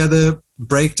put together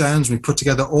breakdowns, we put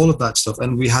together all of that stuff,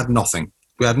 and we had nothing.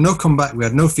 We had no comeback, we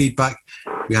had no feedback,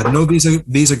 we had no,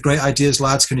 these are great ideas,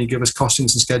 lads, can you give us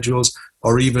costings and schedules?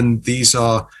 Or even, these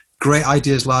are great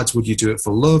ideas, lads, would you do it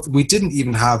for love? We didn't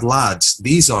even have, lads,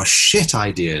 these are shit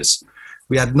ideas.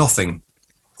 We had nothing.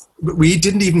 We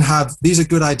didn't even have, these are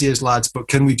good ideas, lads, but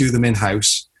can we do them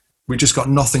in-house? We just got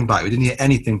nothing back. We didn't get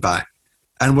anything back.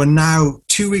 And we're now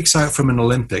 2 weeks out from an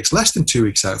Olympics, less than 2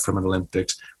 weeks out from an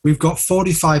Olympics. We've got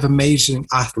 45 amazing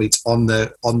athletes on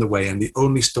the way, and the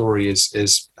only story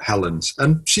is Helen's.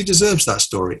 And she deserves that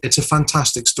story. It's a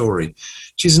fantastic story.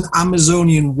 She's an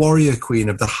Amazonian warrior queen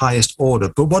of the highest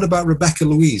order. But what about Rebecca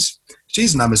Louise?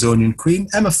 She's an Amazonian queen.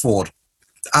 Emma Ford.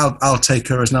 I'll take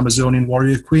her as an Amazonian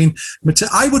warrior queen. But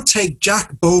I would take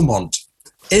Jack Beaumont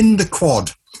in the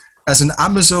quad as an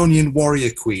Amazonian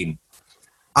warrior queen.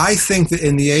 I think that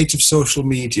in the age of social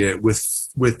media,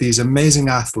 with these amazing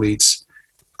athletes,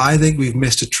 I think we've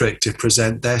missed a trick to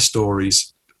present their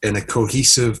stories in a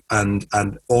cohesive and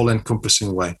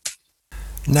all-encompassing way.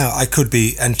 Now, I could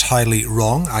be entirely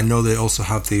wrong. I know they also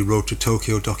have the Road to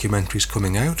Tokyo documentaries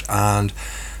coming out, and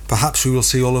perhaps we will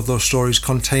see all of those stories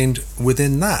contained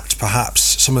within that.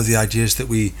 Perhaps some of the ideas that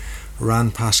we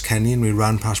ran past Kenny and we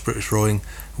ran past British Rowing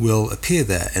will appear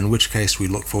there, in which case we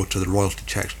look forward to the royalty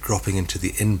checks dropping into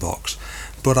the inbox.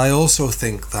 But I also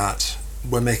think that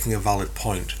we're making a valid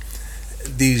point.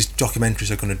 These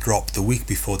documentaries are going to drop the week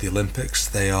before the Olympics.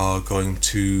 They are going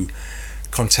to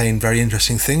contain very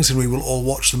interesting things, and we will all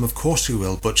watch them, of course we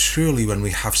will. But surely when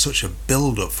we have such a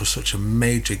build-up for such a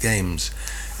major games,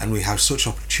 and we have such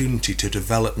opportunity to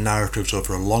develop narratives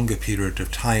over a longer period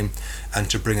of time and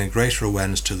to bring a greater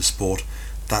awareness to the sport,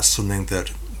 that's something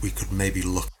that we could maybe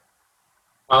look.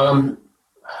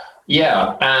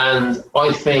 Yeah, and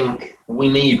I think we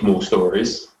need more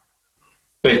stories,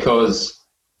 because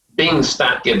being the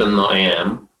stat gibbon that I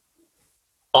am,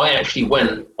 I actually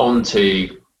went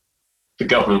onto the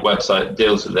government website that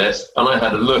deals with this, and I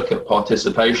had a look at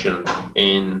participation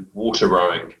in water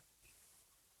rowing.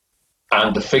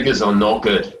 And the figures are not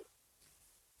good.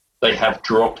 They have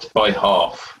dropped by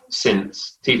half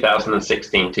since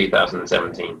 2016,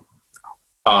 2017.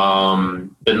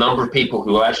 The number of people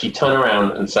who actually turn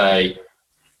around and say,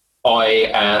 I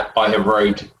have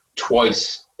rowed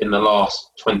twice in the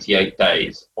last 28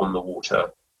 days on the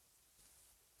water,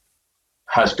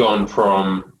 has gone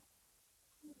from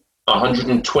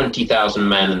 120,000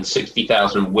 men and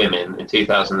 60,000 women in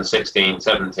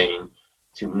 2016-17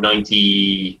 to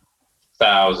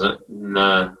 90,000.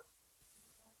 No,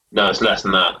 it's less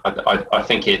than that. I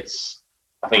think it's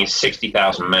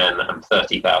 60,000 men and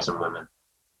 30,000 women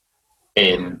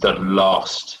in the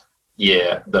last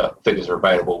year that figures are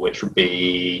available, which would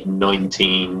be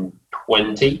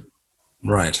 1920.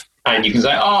 Right. And you can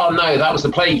say, oh no, that was the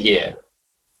plague year.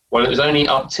 Well, it was only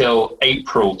up till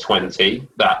April 20.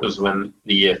 That was when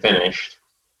the year finished.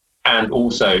 And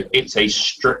also, it's a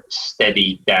strict,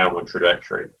 steady downward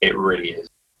trajectory. It really is.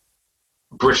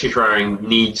 British Rowing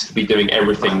needs to be doing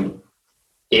everything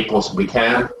it possibly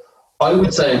can. I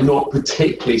would say I'm not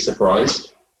particularly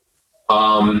surprised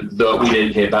that we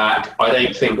didn't hear back. I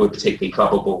don't think we're particularly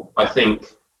clubbable. I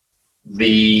think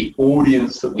the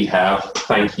audience that we have,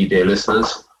 thank you, dear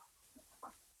listeners,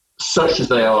 such as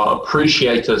they are,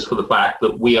 appreciate us for the fact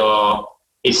that we are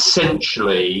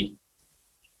essentially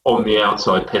on the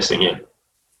outside pissing in.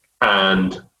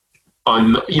 And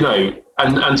I'm,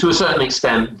 and to a certain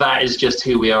extent, that is just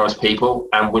who we are as people,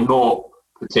 and we're not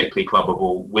particularly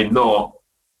clubbable. We're not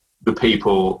the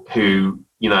people who,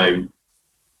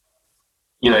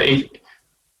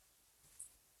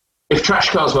 if Trash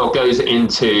Carswell goes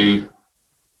into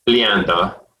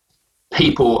Leander,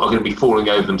 people are going to be falling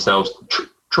over themselves to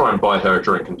try and buy her a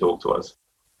drink and talk to us.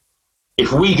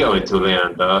 If we go into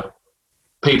Leander,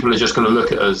 people are just going to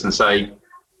look at us and say,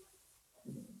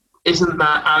 isn't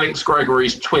that Alex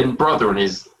Gregory's twin brother and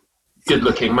his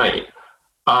good-looking mate?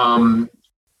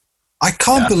 I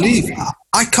can't believe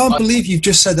you've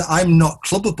just said that I'm not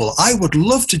clubbable. I would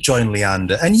love to join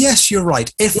Leander, and yes, you're right.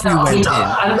 If we went in,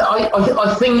 and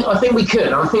I think we could,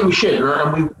 and I think we should,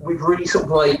 and we've really sort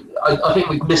of I think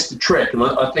we've missed the trick, and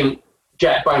I think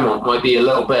Jack Beaumont might be a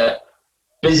little bit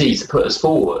busy to put us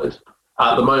forward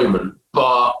at the moment,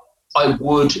 but I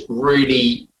would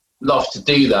really love to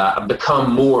do that and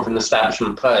become more of an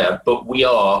establishment player. But we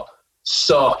are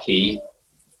sarky,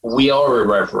 we are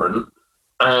irreverent,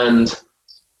 and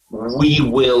we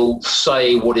will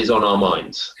say what is on our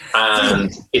minds.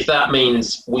 And if that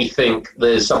means we think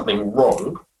there's something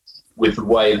wrong with the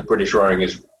way that British rowing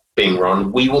is being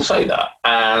run, we will say that.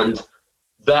 And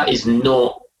that is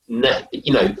not,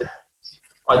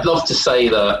 I'd love to say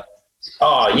that,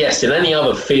 yes, in any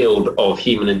other field of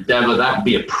human endeavour, that would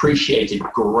be appreciated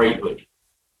greatly.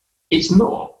 It's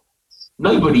not.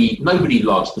 Nobody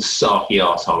loves the sarky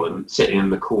arsehole and sitting in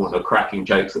the corner cracking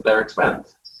jokes at their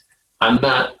expense. And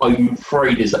that, I'm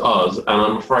afraid, is us, and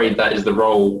I'm afraid that is the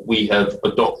role we have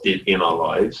adopted in our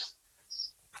lives.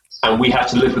 And we have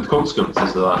to live with the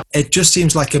consequences of that. It just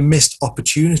seems like a missed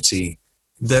opportunity.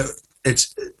 That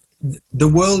the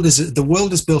world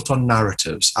is built on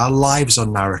narratives. Our lives are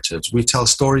narratives. We tell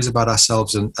stories about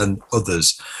ourselves and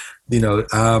others,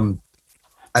 and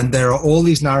there are all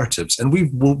these narratives. And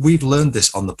we've learned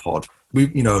this on the pod.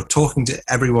 Talking to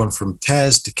everyone from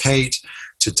Tez to Kate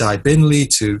to Di Binley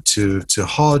to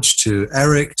Hodge to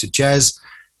Eric to Jez.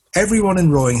 Everyone in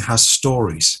rowing has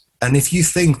stories. And if you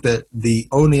think that the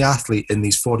only athlete in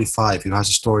these 45 who has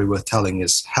a story worth telling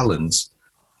is Helen's,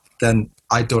 then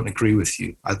I don't agree with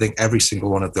you. I think every single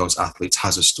one of those athletes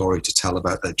has a story to tell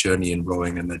about their journey in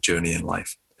rowing and their journey in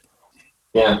life.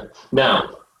 Yeah. Now,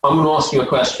 I'm going to ask you a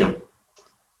question.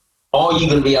 Are you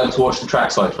going to be able to watch the track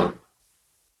cycling?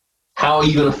 How are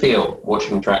you going to feel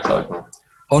watching track cycling?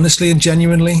 Honestly and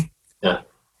genuinely, yeah.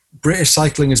 British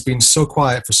cycling has been so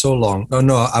quiet for so long. Oh,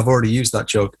 no, I've already used that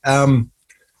joke.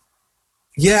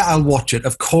 Yeah, I'll watch it.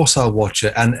 Of course I'll watch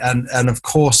it. And of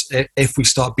course, if we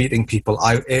start beating people,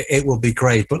 it will be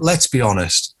great. But let's be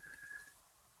honest,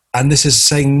 and this is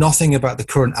saying nothing about the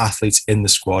current athletes in the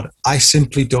squad, I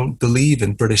simply don't believe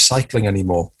in British cycling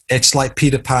anymore. It's like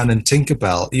Peter Pan and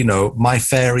Tinkerbell, my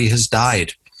fairy has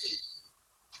died.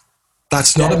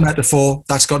 That's not a metaphor.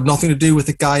 That's got nothing to do with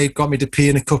the guy who got me to pee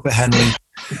in a cup at Henley.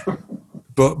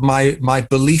 But my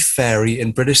belief fairy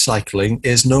in British cycling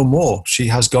is no more. She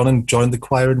has gone and joined the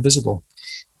Choir Invisible.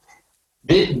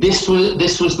 This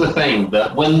was the thing,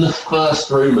 that when the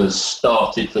first rumours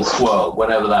started to swirl,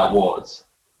 whenever that was,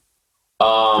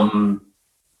 about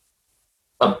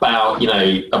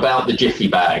the Jiffy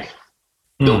bag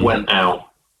that went out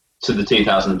to the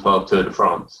 2012 Tour de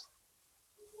France.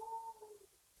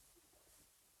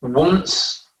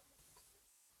 Once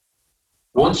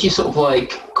you sort of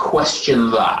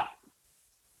question that,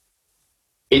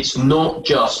 it's not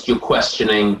just you're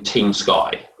questioning Team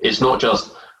Sky. It's not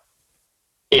just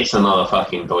it's another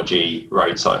fucking dodgy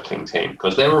road cycling team,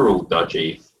 because they were all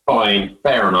dodgy. Fine,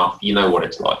 fair enough. You know what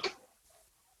it's like.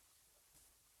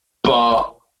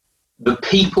 But the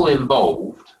people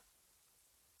involved,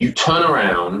 you turn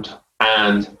around,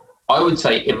 and I would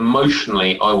say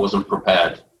emotionally, I wasn't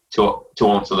prepared to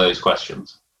answer those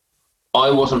questions. I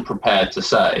wasn't prepared to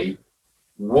say,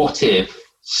 what if,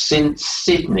 since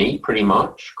Sydney, pretty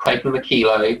much, Craig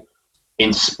McKilo,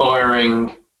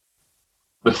 inspiring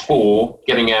before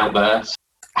getting out there,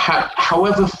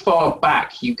 however far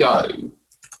back you go,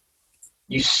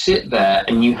 you sit there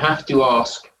and you have to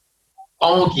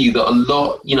argue that a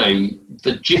lot,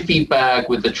 the Jiffy bag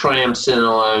with the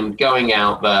triamcinolone going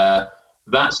out there,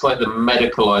 that's like the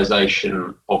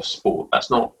medicalization of sport.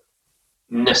 That's not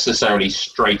necessarily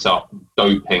straight up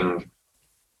doping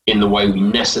in the way we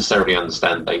necessarily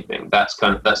understand doping. That's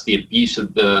the abuse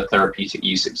of the therapeutic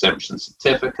use exemption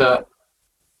certificate.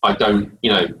 I don't,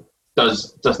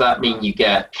 does that mean you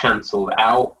get cancelled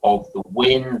out of the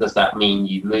win? Does that mean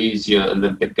you lose your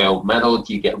Olympic gold medal?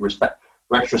 Do you get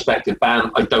retrospective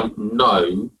ban? I don't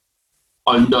know.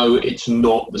 I know it's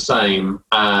not the same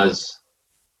as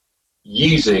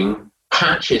using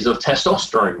patches of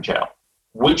testosterone gel,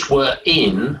 which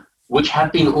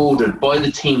had been ordered by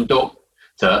the team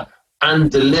doctor and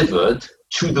delivered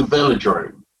to the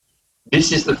velodrome.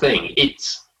 This is the thing.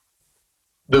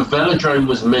 The velodrome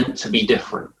was meant to be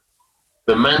different.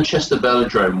 The Manchester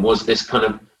velodrome was this kind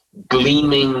of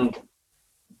gleaming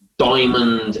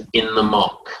diamond in the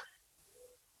muck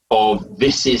of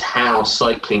this is how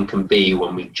cycling can be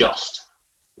when we just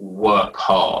work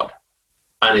hard.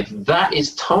 And if that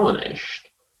is tarnished,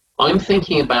 I'm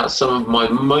thinking about some of my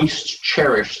most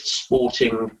cherished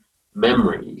sporting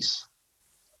memories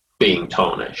being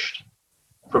tarnished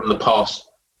from the past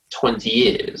 20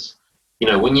 years.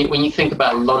 When you think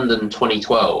about London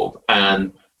 2012,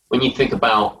 and when you think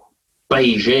about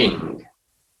Beijing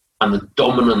and the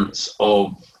dominance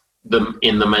of them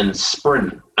in the men's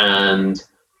sprint, and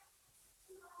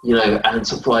and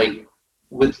sort of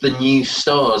with the new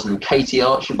stars and Katie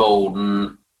Archibald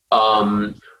and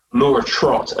Laura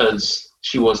Trott, as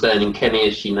she was then in Kenny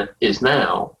as she is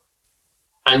now,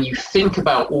 and you think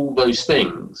about all those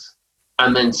things,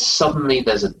 and then suddenly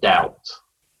there's a doubt.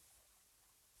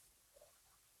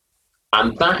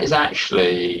 And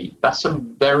that's a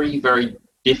very, very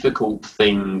difficult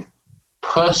thing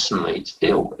personally to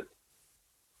deal with,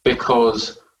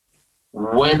 because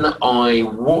when I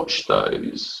watched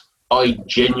those, I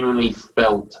genuinely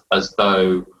felt as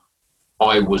though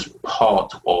I was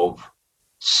part of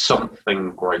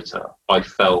something greater. I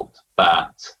felt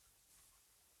that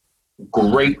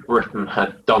Great Britain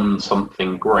had done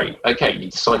something great. Okay,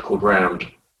 you'd cycled round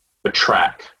the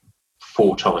track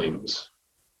 4 times.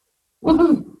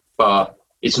 Woohoo! But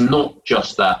it's not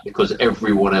just that, because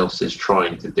everyone else is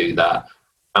trying to do that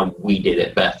and we did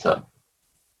it better.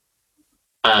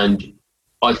 And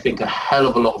I think a hell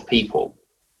of a lot of people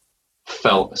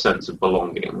felt a sense of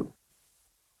belonging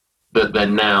that they're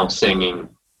now singing,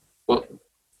 well,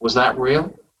 was that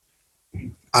real?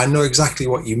 I know exactly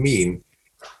what you mean.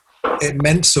 It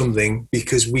meant something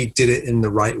because we did it in the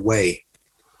right way.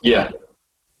 Yeah.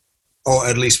 Or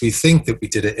at least we think that we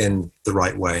did it in the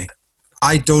right way.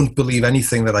 I don't believe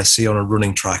anything that I see on a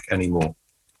running track anymore.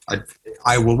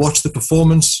 I will watch the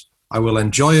performance. I will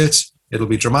enjoy it. It'll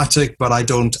be dramatic, but I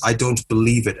don't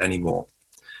believe it anymore.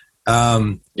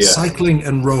 Cycling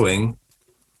and rowing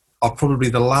are probably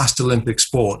the last Olympic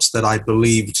sports that I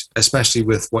believed, especially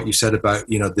with what you said about,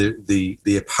 you know,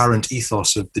 the apparent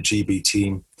ethos of the GB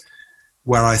team,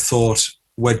 where I thought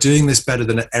we're doing this better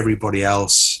than everybody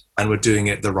else and we're doing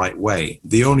it the right way.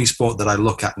 The only sport that I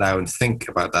look at now and think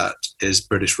about that is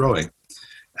British rowing.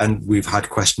 And we've had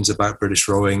questions about British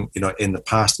rowing, you know, in the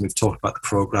past, and we've talked about the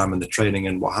program and the training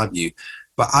and what have you.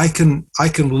 But I can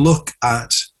look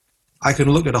at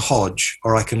a Hodge,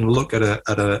 or I can look at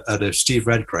a Steve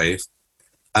Redgrave,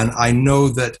 and I know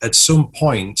that at some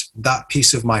point that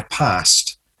piece of my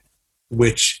past,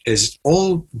 which is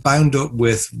all bound up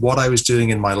with what I was doing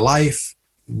in my life,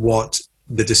 what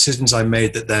the decisions I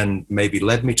made that then maybe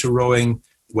led me to rowing,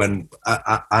 when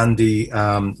Andy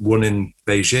won in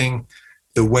Beijing,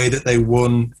 the way that they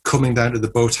won, coming down to the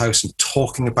boathouse and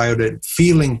talking about it,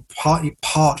 feeling part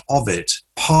of it,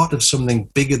 part of something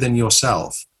bigger than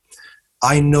yourself.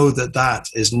 I know that that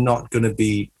is not going to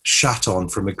be shat on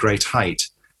from a great height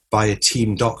by a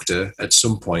team doctor at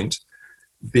some point,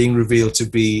 being revealed to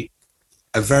be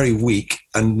a very weak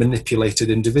and manipulated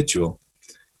individual.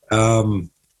 And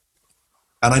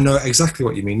I know exactly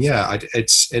what you mean. Yeah,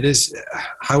 it is.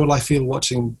 How will I feel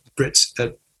watching Brits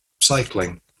at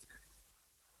cycling?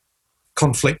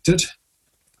 Conflicted,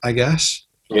 I guess.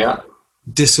 Yeah.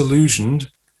 Disillusioned.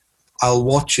 I'll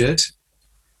watch it,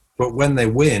 but when they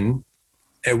win,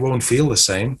 it won't feel the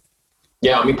same.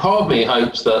 Yeah, I mean, part of me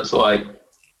hopes that's like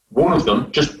one of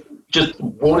them, just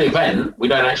one event, we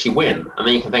don't actually win, and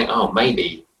then you can think, oh,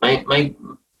 maybe they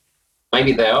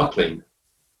are clean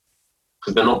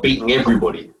because they're not beating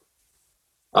everybody.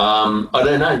 I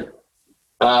don't know,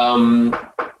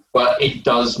 but it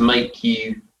does make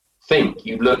you think.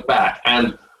 You look back,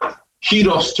 and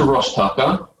kudos to Ross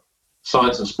Tucker,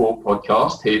 Science and Sport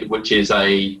podcast, which is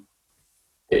and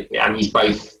he's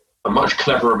both a much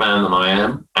cleverer man than I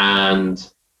am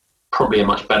and probably a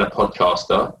much better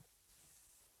podcaster.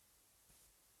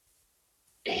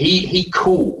 He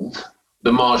called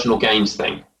the marginal gains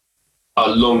thing a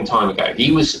long time ago.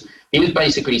 He was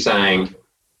basically saying,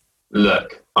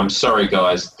 look, I'm sorry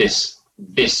guys, this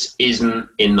isn't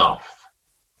enough.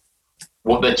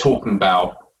 What they're talking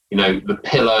about, you know, the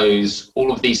pillows,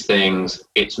 all of these things,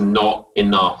 it's not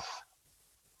enough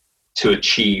to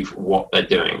achieve what they're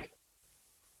doing.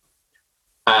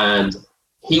 And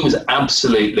he was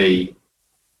absolutely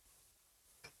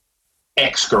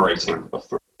excoriating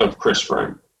of Chris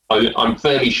Froome. I'm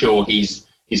fairly sure he's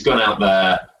gone out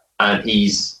there and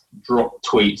he's dropped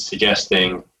tweets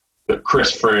suggesting that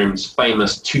Chris Froome's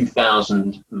famous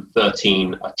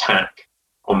 2013 attack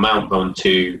on Mount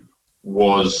Ventoux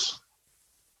was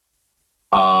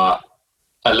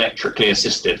electrically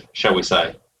assisted, shall we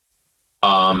say.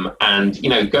 And, you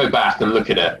know, go back and look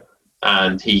at it,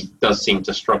 and he does seem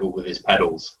to struggle with his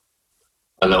pedals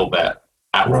a little bit.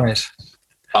 Right.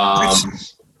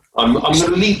 I'm going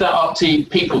to leave that up to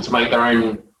people to make their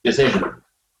own decision.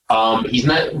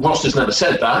 Ross has never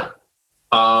said that.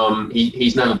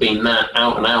 He's never been that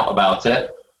out and out about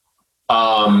it.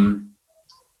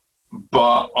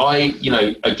 But I, you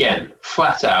know, again,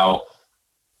 flat out,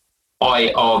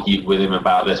 I argued with him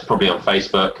about this probably on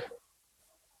Facebook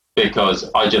because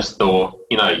I just thought,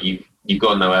 you know, you've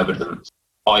got no evidence.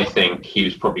 I think he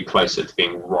was probably closer to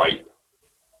being right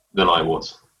than I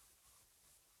was.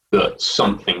 That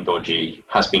something dodgy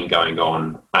has been going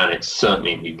on, and it's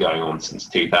certainly been going on since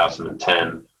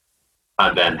 2010.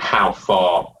 And then how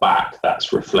far back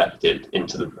that's reflected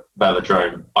into the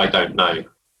velodrome, I don't know.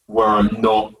 Where I'm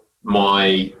not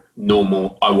my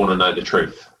normal, I want to know the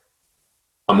truth.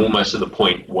 I'm almost at the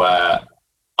point where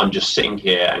I'm just sitting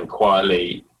here and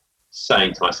quietly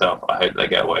saying to myself, I hope they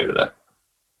get away with it,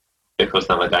 because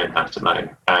then I don't have to know.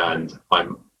 And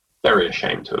I'm very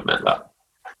ashamed to admit that.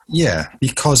 Yeah,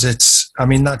 because that's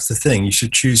the thing. You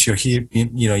should choose you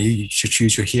should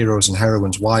choose your heroes and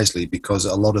heroines wisely, because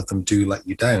a lot of them do let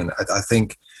you down. I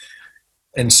think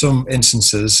in some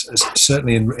instances,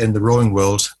 certainly in the rowing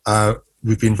world,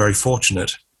 we've been very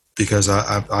fortunate because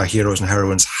our heroes and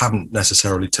heroines haven't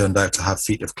necessarily turned out to have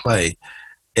feet of clay.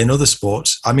 In other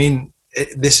sports,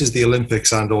 this is the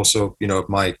Olympics, and also,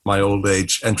 my old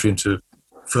age, entry into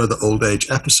further old age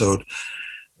episode.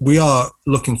 We are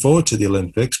looking forward to the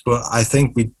Olympics, but I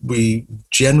think we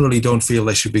generally don't feel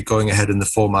they should be going ahead in the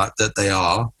format that they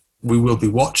are. We will be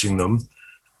watching them,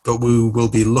 but we will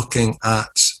be looking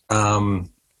at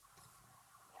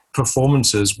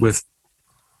performances with,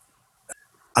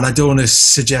 and I don't want to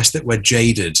suggest that we're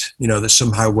jaded, that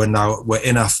somehow we're in our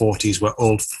 40s, we're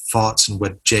old farts and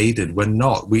we're jaded. We're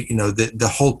not.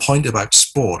 The whole point about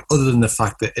sport, other than the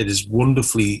fact that it is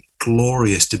wonderfully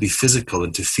glorious to be physical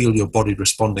and to feel your body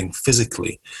responding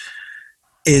physically,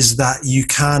 is that you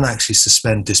can actually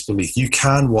suspend disbelief. You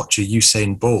can watch a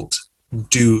Usain Bolt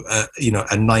do a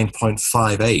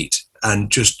 9.58 and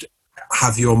just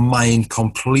have your mind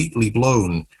completely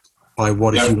blown by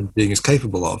what a human being is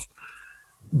capable of.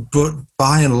 But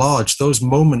by and large, those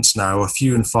moments now are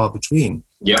few and far between.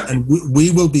 Yeah. And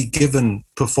we will be given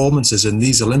performances in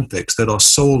these Olympics that are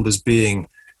sold as being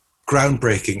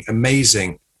groundbreaking,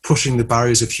 amazing, pushing the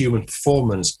barriers of human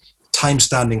performance, time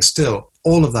standing still,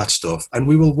 all of that stuff. And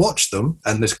we will watch them,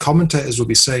 and the commentators will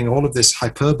be saying all of this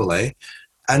hyperbole,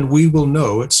 and we will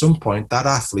know at some point that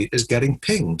athlete is getting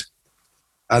pinged.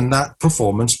 And that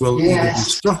performance will either be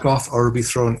struck off or will be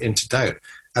thrown into doubt.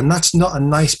 And that's not a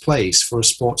nice place for a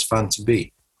sports fan to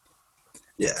be.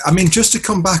 Yeah, just to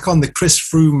come back on the Chris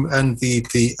Froome and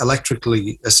the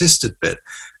electrically assisted bit,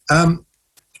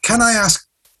 can I ask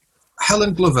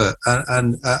Helen Glover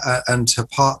and her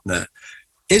partner,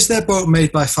 is their boat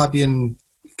made by Fabian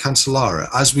Cancellara?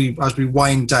 As we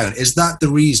wind down, is that the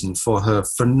reason for her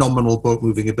phenomenal boat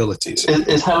moving abilities?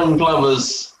 Is Helen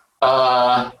Glover's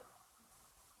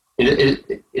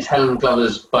is Helen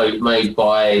Glover's boat made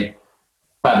by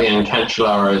Fabian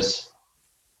Cancellara's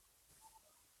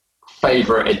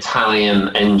favourite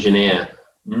Italian engineer?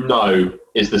 No,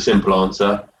 is the simple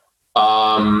answer.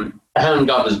 Helen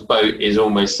Glover's boat is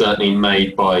almost certainly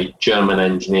made by German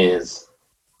engineers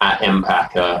at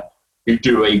Empacher, who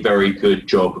do a very good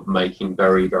job of making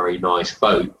very, very nice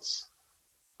boats.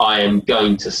 I am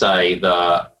going to say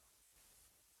that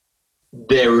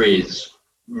there is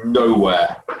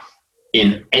nowhere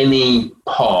in any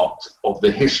part of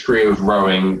the history of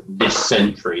rowing this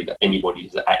century that anybody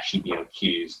has actually been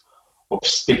accused of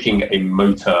sticking a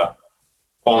motor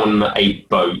on a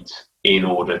boat in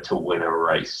order to win a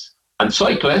race. And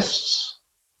cyclists,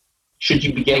 should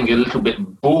you be getting a little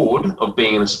bit bored of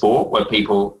being in a sport where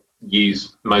people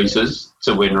use motors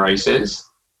to win races,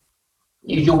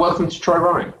 you're welcome to try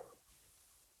rowing.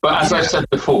 But as I've said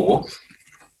before,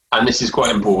 and this is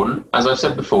quite important, as I've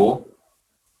said before,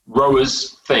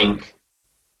 rowers think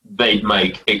they'd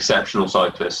make exceptional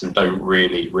cyclists and don't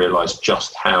really realise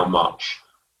just how much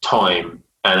time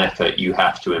and effort you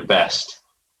have to invest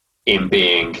in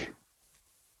being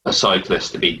a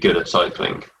cyclist to be good at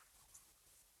cycling.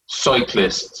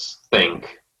 Cyclists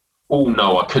think, oh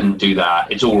no, I couldn't do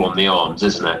that. It's all on the arms,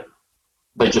 isn't it?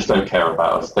 They just don't care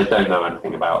about us. They don't know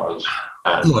anything about us.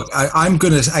 Look, I'm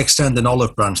going to extend an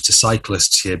olive branch to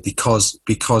cyclists here because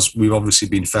we've obviously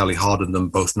been fairly hard on them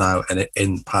both now and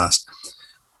in the past.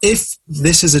 If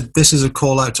this is a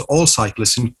call out to all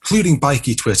cyclists, including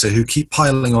Bikey Twitter, who keep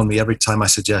piling on me every time I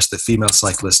suggest that female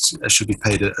cyclists should be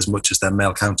paid as much as their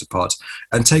male counterparts,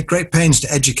 and take great pains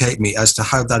to educate me as to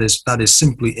how that is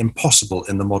simply impossible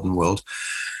in the modern world.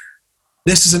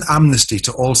 This is an amnesty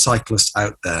to all cyclists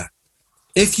out there.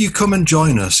 If you come and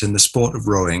join us in the sport of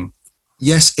rowing,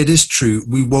 yes, it is true,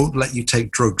 we won't let you take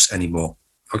drugs anymore.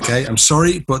 Okay, I'm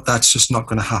sorry, but that's just not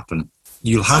going to happen.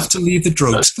 You'll have to leave the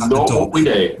drugs at the door. Not what we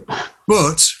do.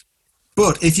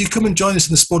 But if you come and join us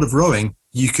in the sport of rowing,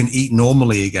 you can eat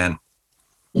normally again.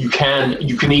 You can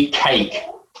eat cake.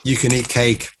 You can eat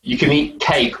cake. You can eat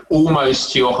cake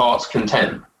almost to your heart's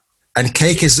content. And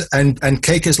cake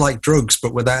is like drugs,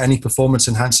 but without any performance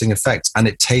enhancing effects, and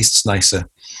it tastes nicer.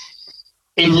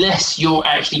 Unless you're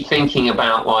actually thinking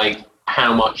about like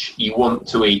how much you want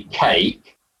to eat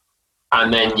cake,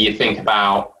 and then you think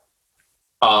about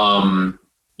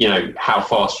how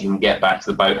fast you can get back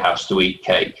to the boathouse to eat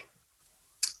cake.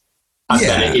 And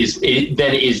then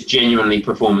it is genuinely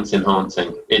performance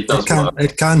enhancing. It does work.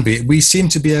 It can be. We seem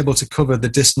to be able to cover the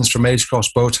distance from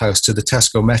Agecroft Boathouse to the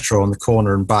Tesco Metro on the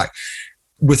corner and back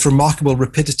with remarkable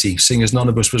rapidity, seeing as none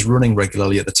of us was running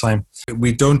regularly at the time.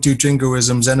 We don't do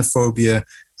jingoism, xenophobia,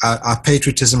 Our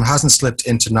patriotism hasn't slipped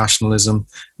into nationalism.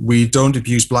 We don't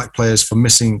abuse black players for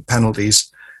missing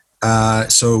penalties.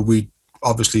 So we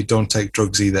obviously don't take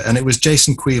drugs either. And it was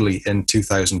Jason Queally in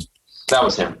 2000. That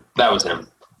was him.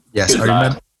 Yes,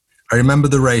 I remember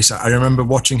the race. I remember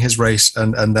watching his race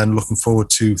and then looking forward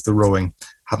to the rowing,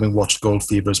 having watched Gold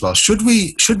Fever as well. Should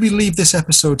we leave this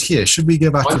episode here? Should we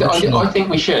go back to I think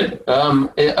we should.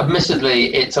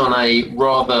 Admittedly, it's on a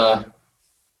rather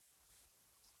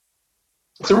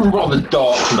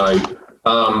dark note.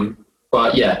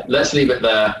 But yeah, let's leave it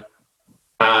there.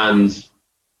 And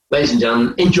ladies and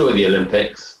gentlemen, enjoy the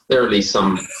Olympics. There are at least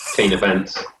some clean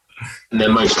events, and they're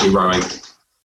mostly rowing.